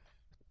 3,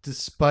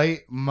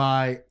 despite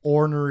my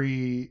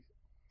ornery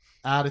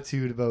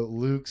attitude about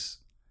Luke's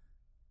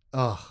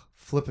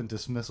flippant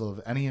dismissal of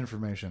any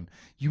information,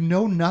 you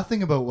know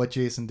nothing about what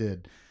Jason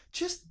did.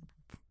 Just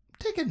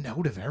take a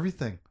note of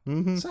everything.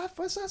 Mm-hmm. Is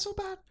that so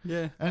bad?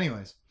 Yeah.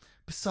 Anyways,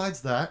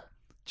 besides that,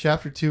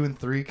 chapter 2 and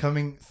 3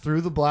 coming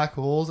through the black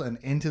holes and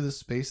into the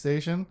space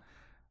station,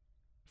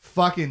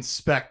 fucking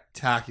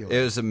spectacular.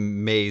 It was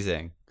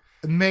amazing.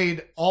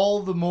 Made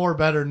all the more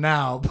better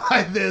now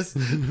by this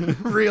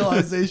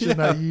realization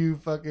that you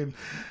fucking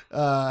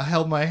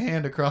held my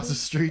hand across the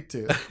street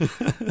to,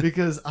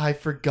 because I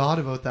forgot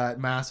about that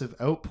massive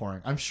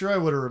outpouring. I'm sure I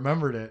would have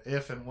remembered it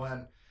if and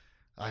when.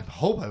 I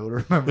hope I would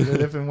have remembered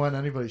it if and when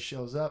anybody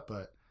shows up.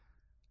 But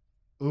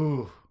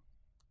ooh,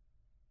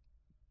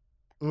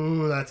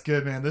 that's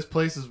good, man. This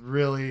place is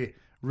really,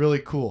 really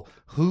cool.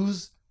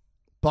 Whose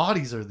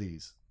bodies are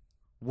these?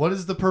 What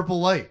is the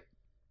purple light?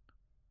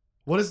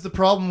 What is the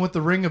problem with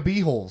the ring of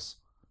beeholes?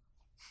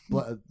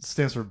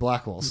 Stands for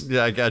black holes.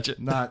 Yeah, I got you.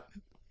 Not.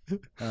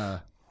 All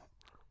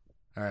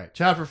right,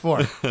 chapter 4.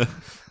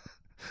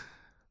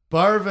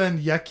 Barv and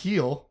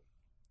Yakil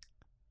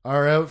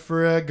are out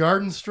for a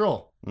garden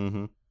stroll.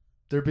 Mm-hmm.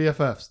 They're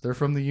BFFs. They're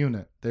from the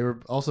unit. They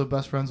were also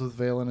best friends with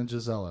Valen and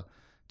Gisela,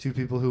 two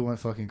people who went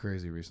fucking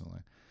crazy recently.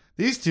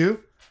 These two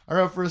are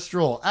out for a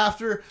stroll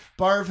after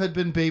Barv had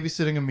been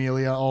babysitting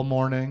Amelia all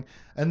morning,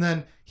 and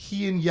then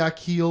he and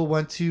Yakil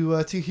went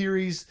to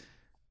Tahiri's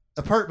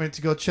apartment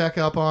to go check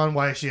up on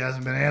why she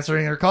hasn't been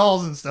answering her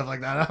calls and stuff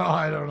like that. Oh,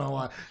 I don't know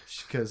why.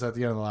 Because at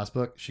the end of the last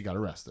book, she got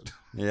arrested.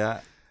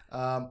 Yeah.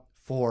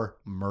 For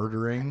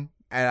murdering.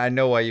 And I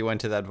know why you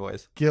went to that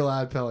voice.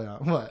 Gilad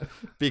Pelion. What?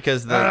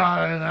 Because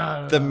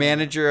the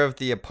manager of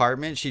the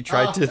apartment she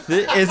tried to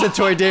is a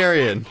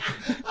Toydarian.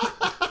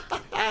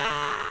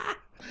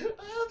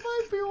 That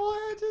might be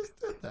why I just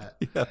did that.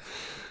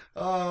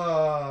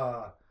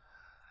 Yeah.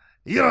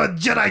 Your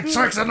Jedi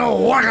tricks are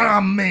no working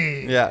on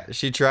me. Yeah,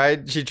 she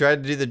tried to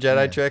do the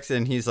Jedi tricks,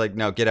 and he's like,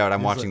 "No, get out!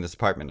 I'm watching this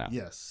apartment now."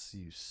 Yes,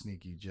 you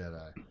sneaky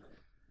Jedi.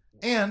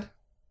 And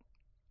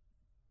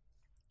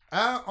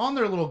on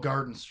their little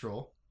garden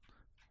stroll,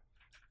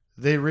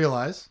 they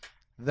realize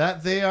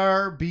that they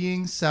are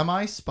being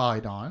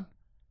semi-spied on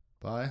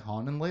by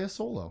Han and Leia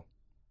Solo.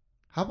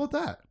 How about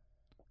that?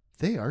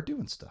 They are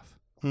doing stuff.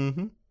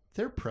 Mm-hmm.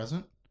 They're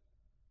present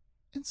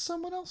in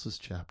someone else's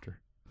chapter.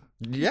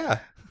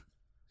 Yeah.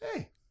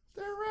 Hey,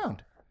 they're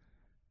around.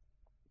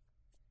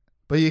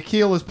 But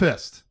Yakil is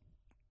pissed.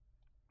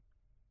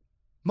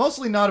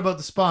 Mostly not about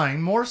the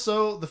spying, more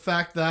so the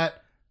fact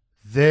that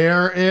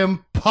they're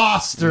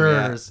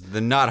imposters. Yeah,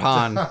 the not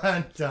Han.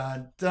 Dun,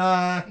 dun,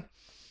 dun.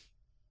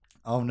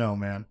 Oh no,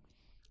 man.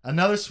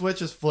 Another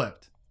switch is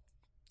flipped.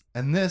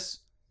 And this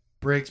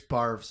breaks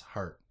Barv's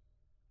heart.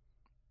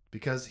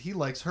 Because he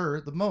likes her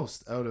the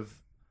most out of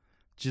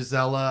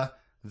Gisela,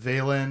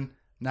 Valen,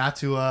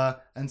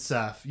 Natua, and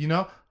Seth. You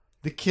know,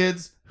 the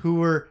kids who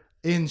were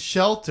in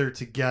shelter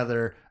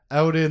together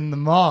out in the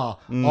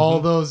mall all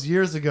those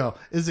years ago.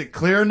 Is it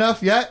clear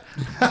enough yet?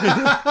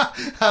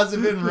 Has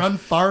it been run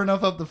far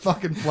enough up the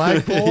fucking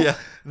flagpole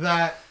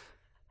that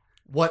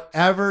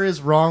whatever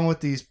is wrong with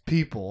these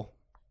people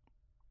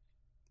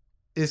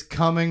is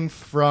coming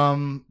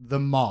from the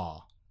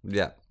maw?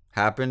 Yeah.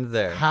 Happened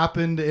there.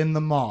 Happened in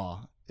the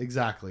maw.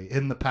 Exactly.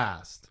 In the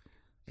past.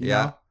 You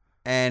know?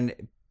 And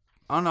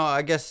I don't know,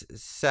 I guess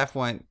Seth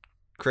went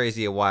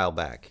crazy a while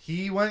back.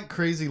 He went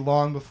crazy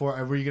long before.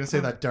 Were you going to say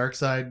that dark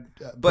side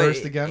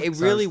burst again? It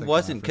really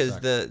wasn't,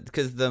 because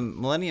the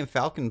Millennium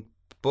Falcon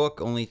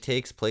book only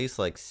takes place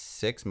like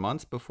 6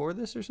 months before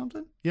this or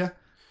something. Yeah.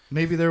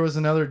 Maybe there was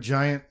another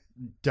giant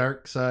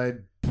dark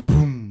side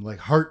boom, like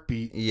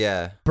heartbeat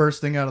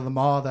bursting out of the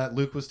maw that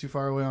Luke was too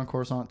far away on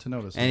Coruscant to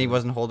notice. And he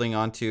wasn't holding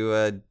on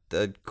to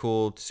a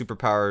cool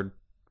superpowered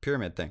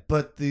pyramid thing.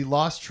 But the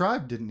Lost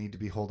Tribe didn't need to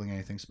be holding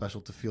anything special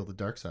to feel the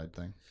dark side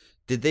thing.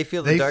 Did they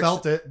feel the They dark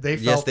felt it. They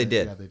felt Yes, they it.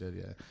 did. Yeah, they did.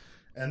 Yeah,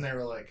 and they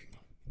were like,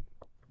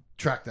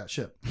 track that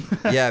ship.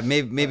 Yeah,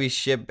 maybe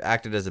Shib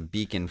acted as a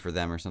beacon for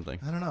them or something.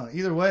 I don't know.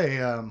 Either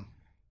way,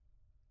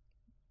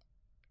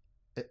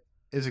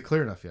 is it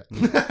clear enough yet?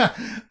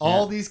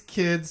 All these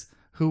kids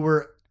who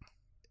were,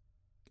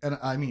 and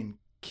I mean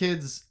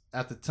kids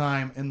at the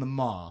time in the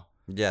Maw.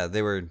 Yeah,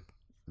 they weren't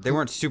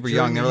super during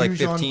young. They the were like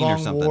Yuuzhan 15 or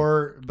Vong something.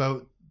 War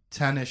about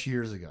 10-ish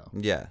years ago.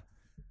 Yeah.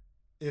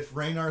 If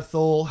Raynar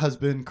Thul has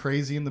been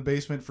crazy in the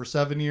basement for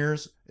 7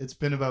 years, it's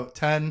been about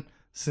 10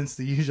 since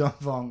the Yuuzhan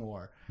Vong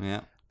War.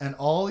 Yeah. And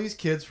all these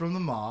kids from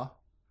the Maw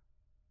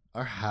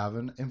are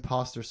having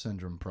imposter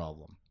syndrome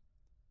problem.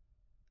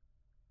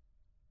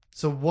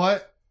 So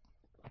what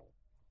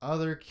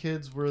other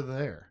kids were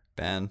there?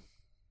 Ben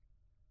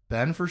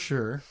for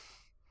sure.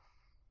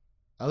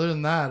 Other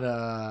than that,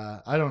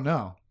 I don't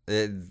know.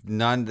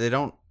 None. They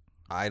don't.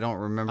 I don't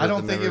remember. I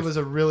don't think it was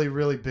a really,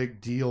 really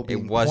big deal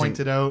being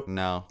pointed out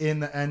No. in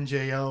the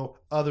NJO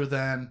other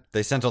than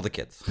They sent all the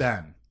kids.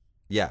 Ben.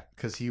 Yeah.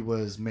 Because he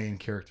was main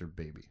character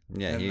baby.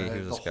 Yeah, and he the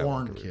was a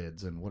Horn Skywalker.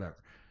 kids and whatever.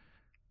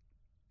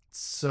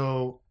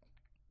 So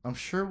I'm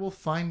sure we'll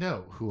find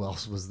out who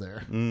else was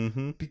there.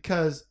 Mm-hmm.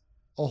 Because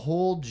a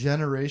whole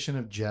generation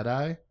of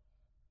Jedi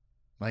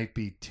might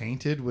be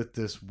tainted with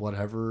this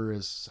whatever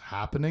is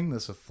happening,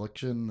 this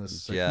affliction,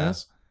 this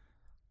sickness.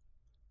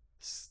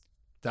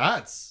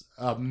 That's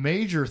a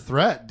major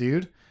threat,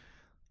 dude.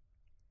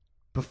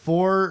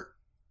 Before,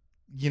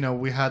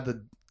 we had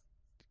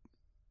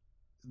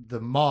the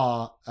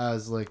Maw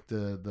as like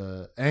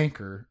the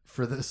anchor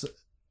for this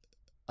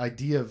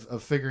idea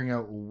of figuring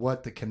out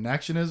what the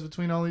connection is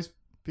between all these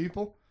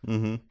people.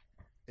 Mm-hmm.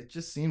 It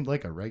just seemed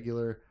like a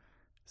regular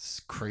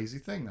crazy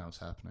thing that was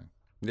happening.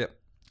 Yep.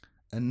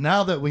 And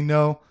now that we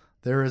know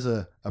there is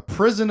a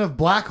prison of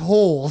black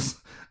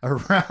holes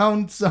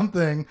around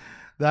something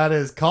that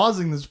is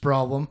causing this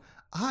problem,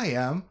 I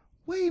am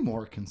way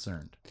more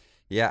concerned.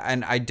 Yeah,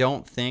 and I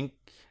don't think,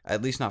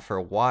 at least not for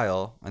a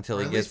while, until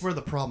Or he at gets least where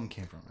the problem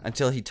came from.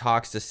 until he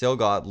talks to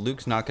Silgot,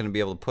 Luke's not going to be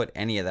able to put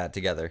any of that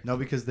together. No,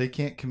 because they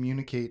can't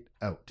communicate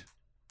out.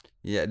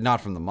 Yeah,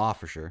 not from the Maw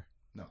for sure.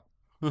 No.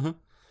 Mm-hmm.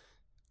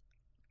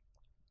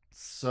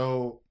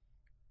 So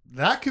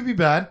that could be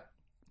bad.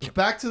 But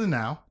back to the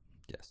now.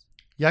 Yes.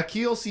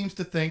 Yakil seems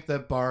to think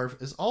that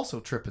Barv is also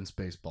tripping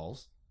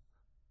Spaceballs,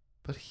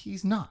 but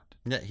he's not.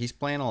 Yeah, he's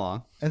playing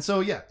along. And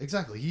so, yeah,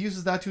 exactly. He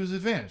uses that to his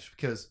advantage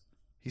because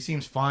he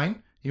seems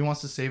fine. He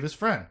wants to save his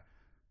friend.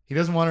 He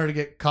doesn't want her to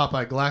get caught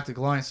by Galactic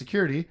Alliance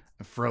security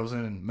and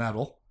frozen in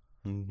metal.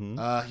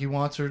 Mm-hmm. He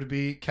wants her to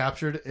be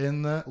captured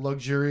in the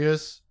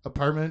luxurious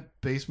apartment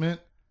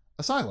basement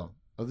asylum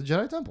of the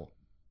Jedi Temple.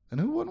 And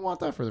who wouldn't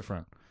want that for their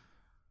friend?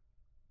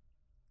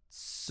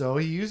 So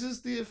he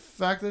uses the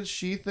fact that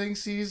she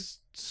thinks he's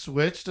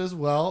switched as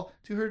well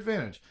to her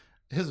advantage,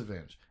 his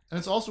advantage. And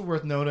it's also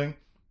worth noting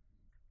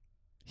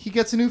he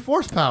gets a new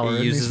force power.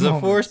 He uses a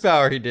force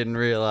power he didn't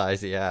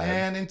realize he had.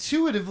 And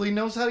intuitively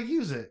knows how to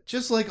use it,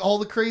 just like all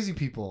the crazy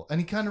people. And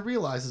he kind of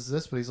realizes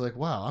this, but he's like,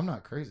 wow, I'm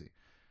not crazy.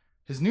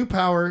 His new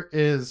power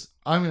is,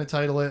 I'm going to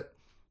title it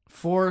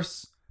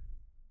Force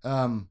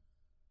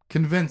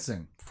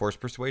Convincing. Force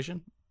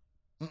persuasion?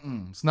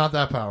 It's not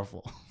that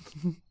powerful.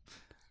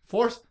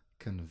 Force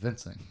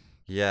Convincing.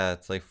 Yeah,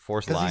 it's like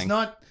force Because lying. he's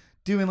not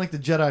doing like the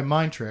Jedi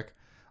mind trick.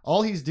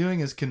 All he's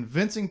doing is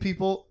convincing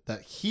people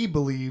that he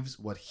believes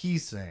what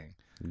he's saying.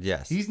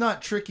 Yes. He's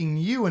not tricking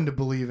you into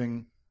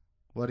believing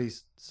what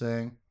he's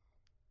saying.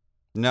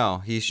 No,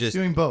 he's He's just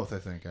doing both, I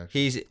think,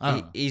 actually.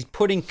 he's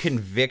putting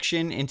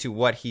conviction into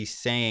what he's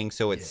saying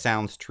so it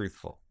sounds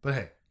truthful. But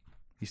hey,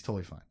 he's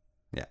totally fine.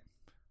 Yeah.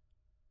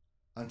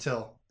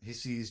 Until he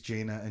sees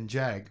Jaina and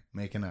Jag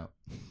making out.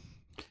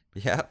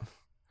 Yeah.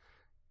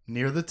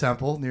 Near the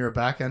temple, near a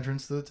back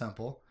entrance to the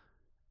temple.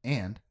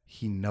 And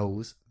he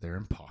knows they're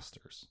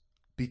imposters.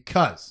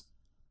 Because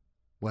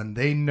when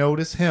they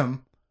notice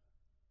him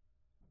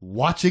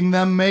watching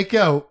them make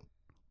out,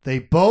 they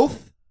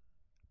both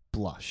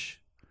blush.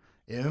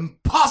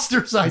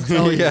 Imposters, I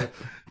tell you. Yeah.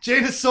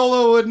 Jaina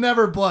Solo would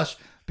never blush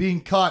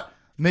being caught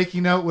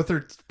making out with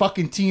her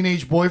fucking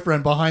teenage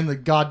boyfriend behind the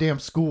goddamn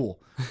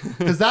school.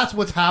 Because that's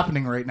what's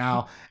happening right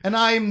now. And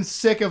I'm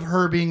sick of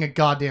her being a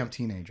goddamn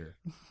teenager.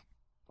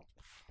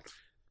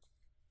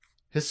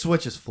 His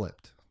switch is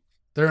flipped.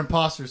 They're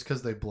imposters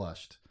because they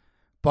blushed.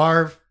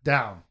 Barv,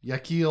 down.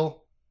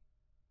 Yakil,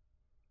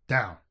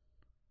 down.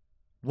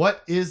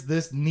 What is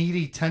this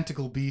needy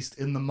tentacle beast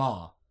in the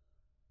Maw?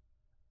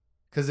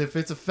 Because if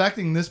it's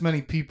affecting this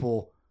many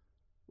people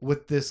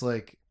with this,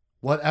 like,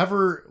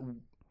 whatever,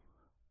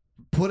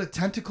 put a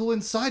tentacle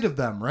inside of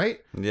them, right?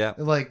 Yeah.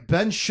 Like,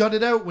 Ben shut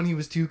it out when he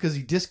was 2 because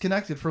he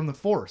disconnected from the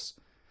Force.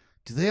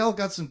 Do they all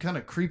got some kind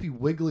of creepy,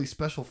 wiggly,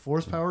 special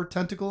Force power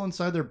tentacle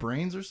inside their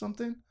brains or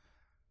something?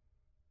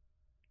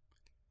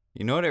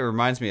 You know what it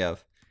reminds me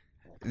of?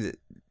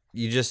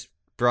 You just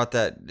brought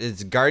that.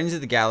 It's Guardians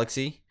of the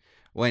Galaxy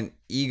when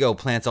Ego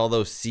plants all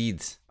those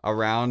seeds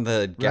around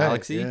the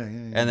galaxy Yeah.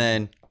 and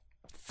then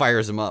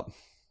fires them up.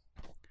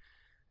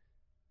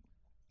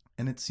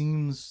 And it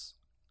seems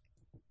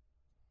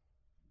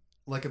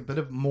like a bit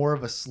of more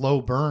of a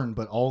slow burn,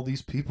 but all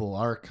these people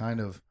are kind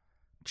of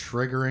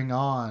triggering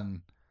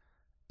on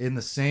in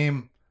the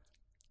same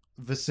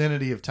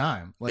vicinity of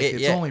time. Like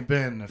it's only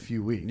been a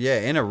few weeks. Yeah,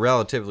 in a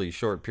relatively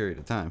short period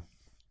of time.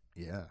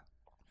 Yeah.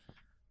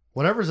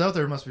 Whatever's out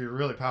there must be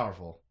really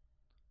powerful.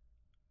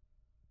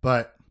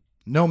 But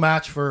no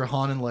match for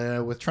Han and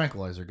Leia with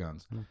tranquilizer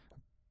guns.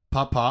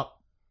 Pop,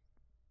 pop.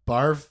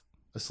 Barv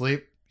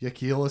asleep.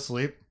 Yakil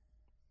asleep.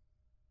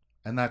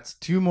 And that's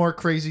 2 more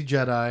crazy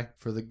Jedi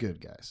for the good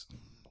guys.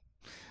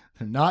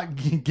 They're not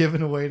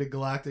given away to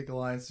Galactic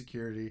Alliance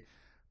security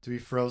to be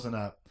frozen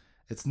up.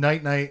 It's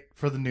night-night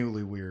for the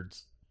newly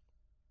weirds.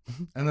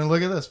 And then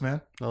look at this, man.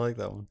 I like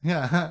that one.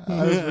 Yeah,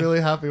 I was really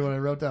happy when I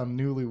wrote down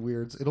newly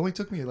weirds. It only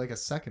took me like a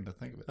second to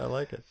think of it. I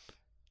like it.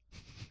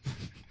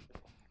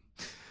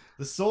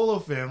 The Solo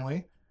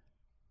family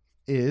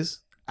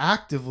is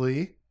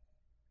actively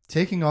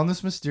taking on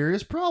this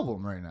mysterious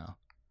problem right now.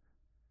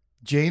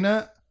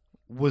 Jaina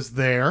was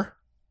there.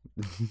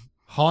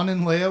 Han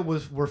and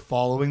Leia were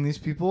following these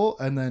people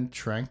and then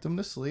tranked them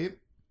to sleep.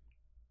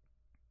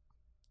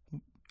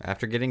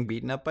 After getting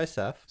beaten up by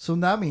Seth. So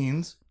that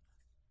means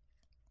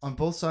on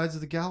both sides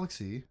of the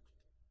galaxy,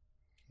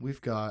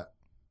 we've got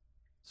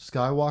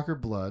Skywalker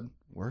blood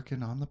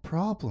working on the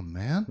problem,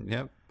 man.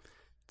 Yep.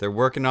 They're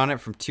working on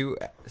it from 2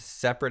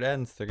 separate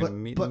ends. They're going to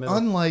meet in the middle.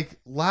 But unlike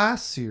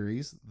last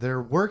series,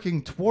 they're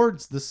working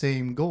towards the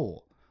same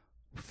goal.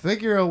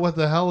 Figure out what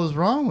the hell is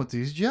wrong with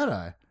these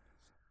Jedi.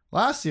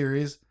 Last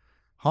series,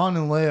 Han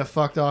and Leia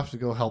fucked off to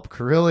go help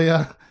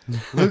Corellia.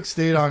 Luke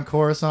stayed on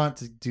Coruscant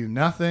to do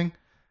nothing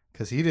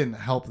because he didn't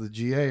help the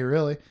GA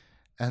really.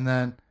 And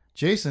then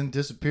Jason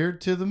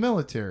disappeared to the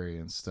military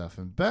and stuff.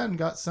 And Ben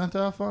got sent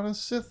off on a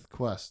Sith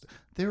quest.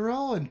 They were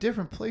all in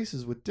different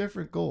places with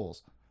different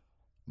goals.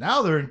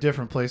 Now they're in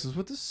different places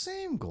with the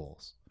same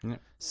goals. Yeah.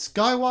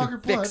 Skywalker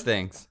blood fix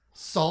things.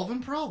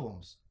 solving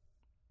problems.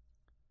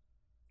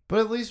 But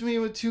it leaves me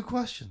with 2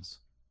 questions.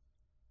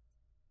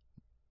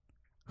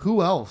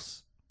 Who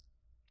else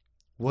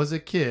was a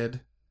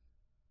kid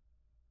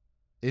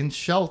in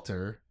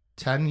shelter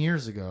 10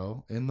 years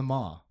ago in the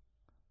Maw?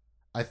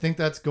 I think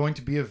that's going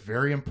to be a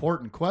very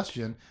important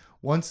question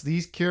once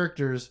these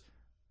characters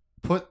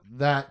put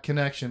that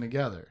connection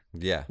together.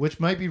 Yeah. Which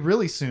might be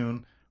really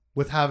soon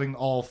with having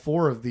all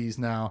 4 of these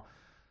now.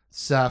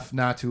 Seth,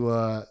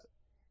 Natua,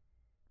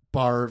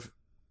 Barv,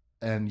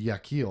 and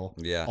Yakil.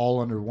 Yeah.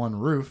 All under one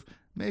roof.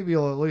 Maybe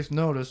you'll at least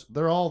notice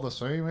they're all the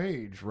same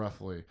age,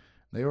 roughly.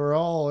 They were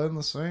all in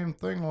the same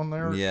thing when they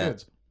were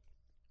kids.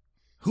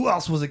 Who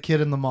else was a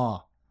kid in the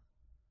Maw?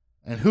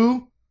 And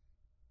who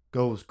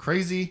goes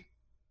crazy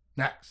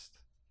next?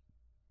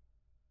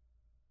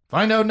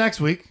 Find out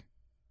next week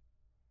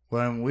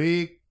when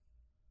we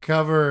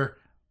cover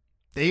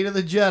Fate of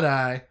the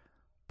Jedi,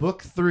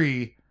 Book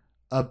 3,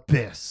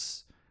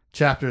 Abyss,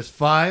 Chapters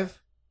 5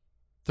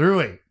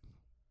 through 8.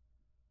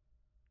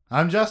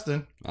 I'm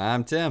Justin.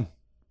 I'm Tim.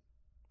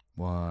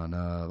 One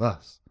of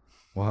us.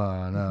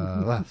 One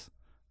of us.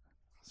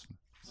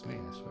 It's me,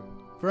 I swear.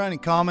 For any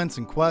comments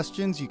and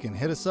questions, you can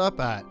hit us up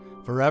at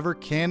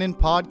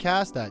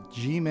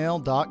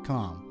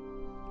forevercanonpodcast@gmail.com.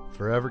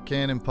 Forever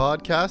Canon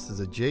Podcast is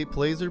a Jay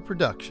Plazer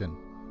production.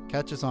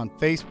 Catch us on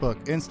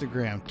Facebook,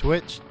 Instagram,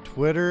 Twitch,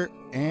 Twitter,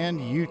 and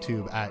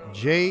YouTube at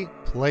Jay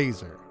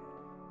Plazer.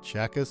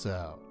 Check us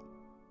out.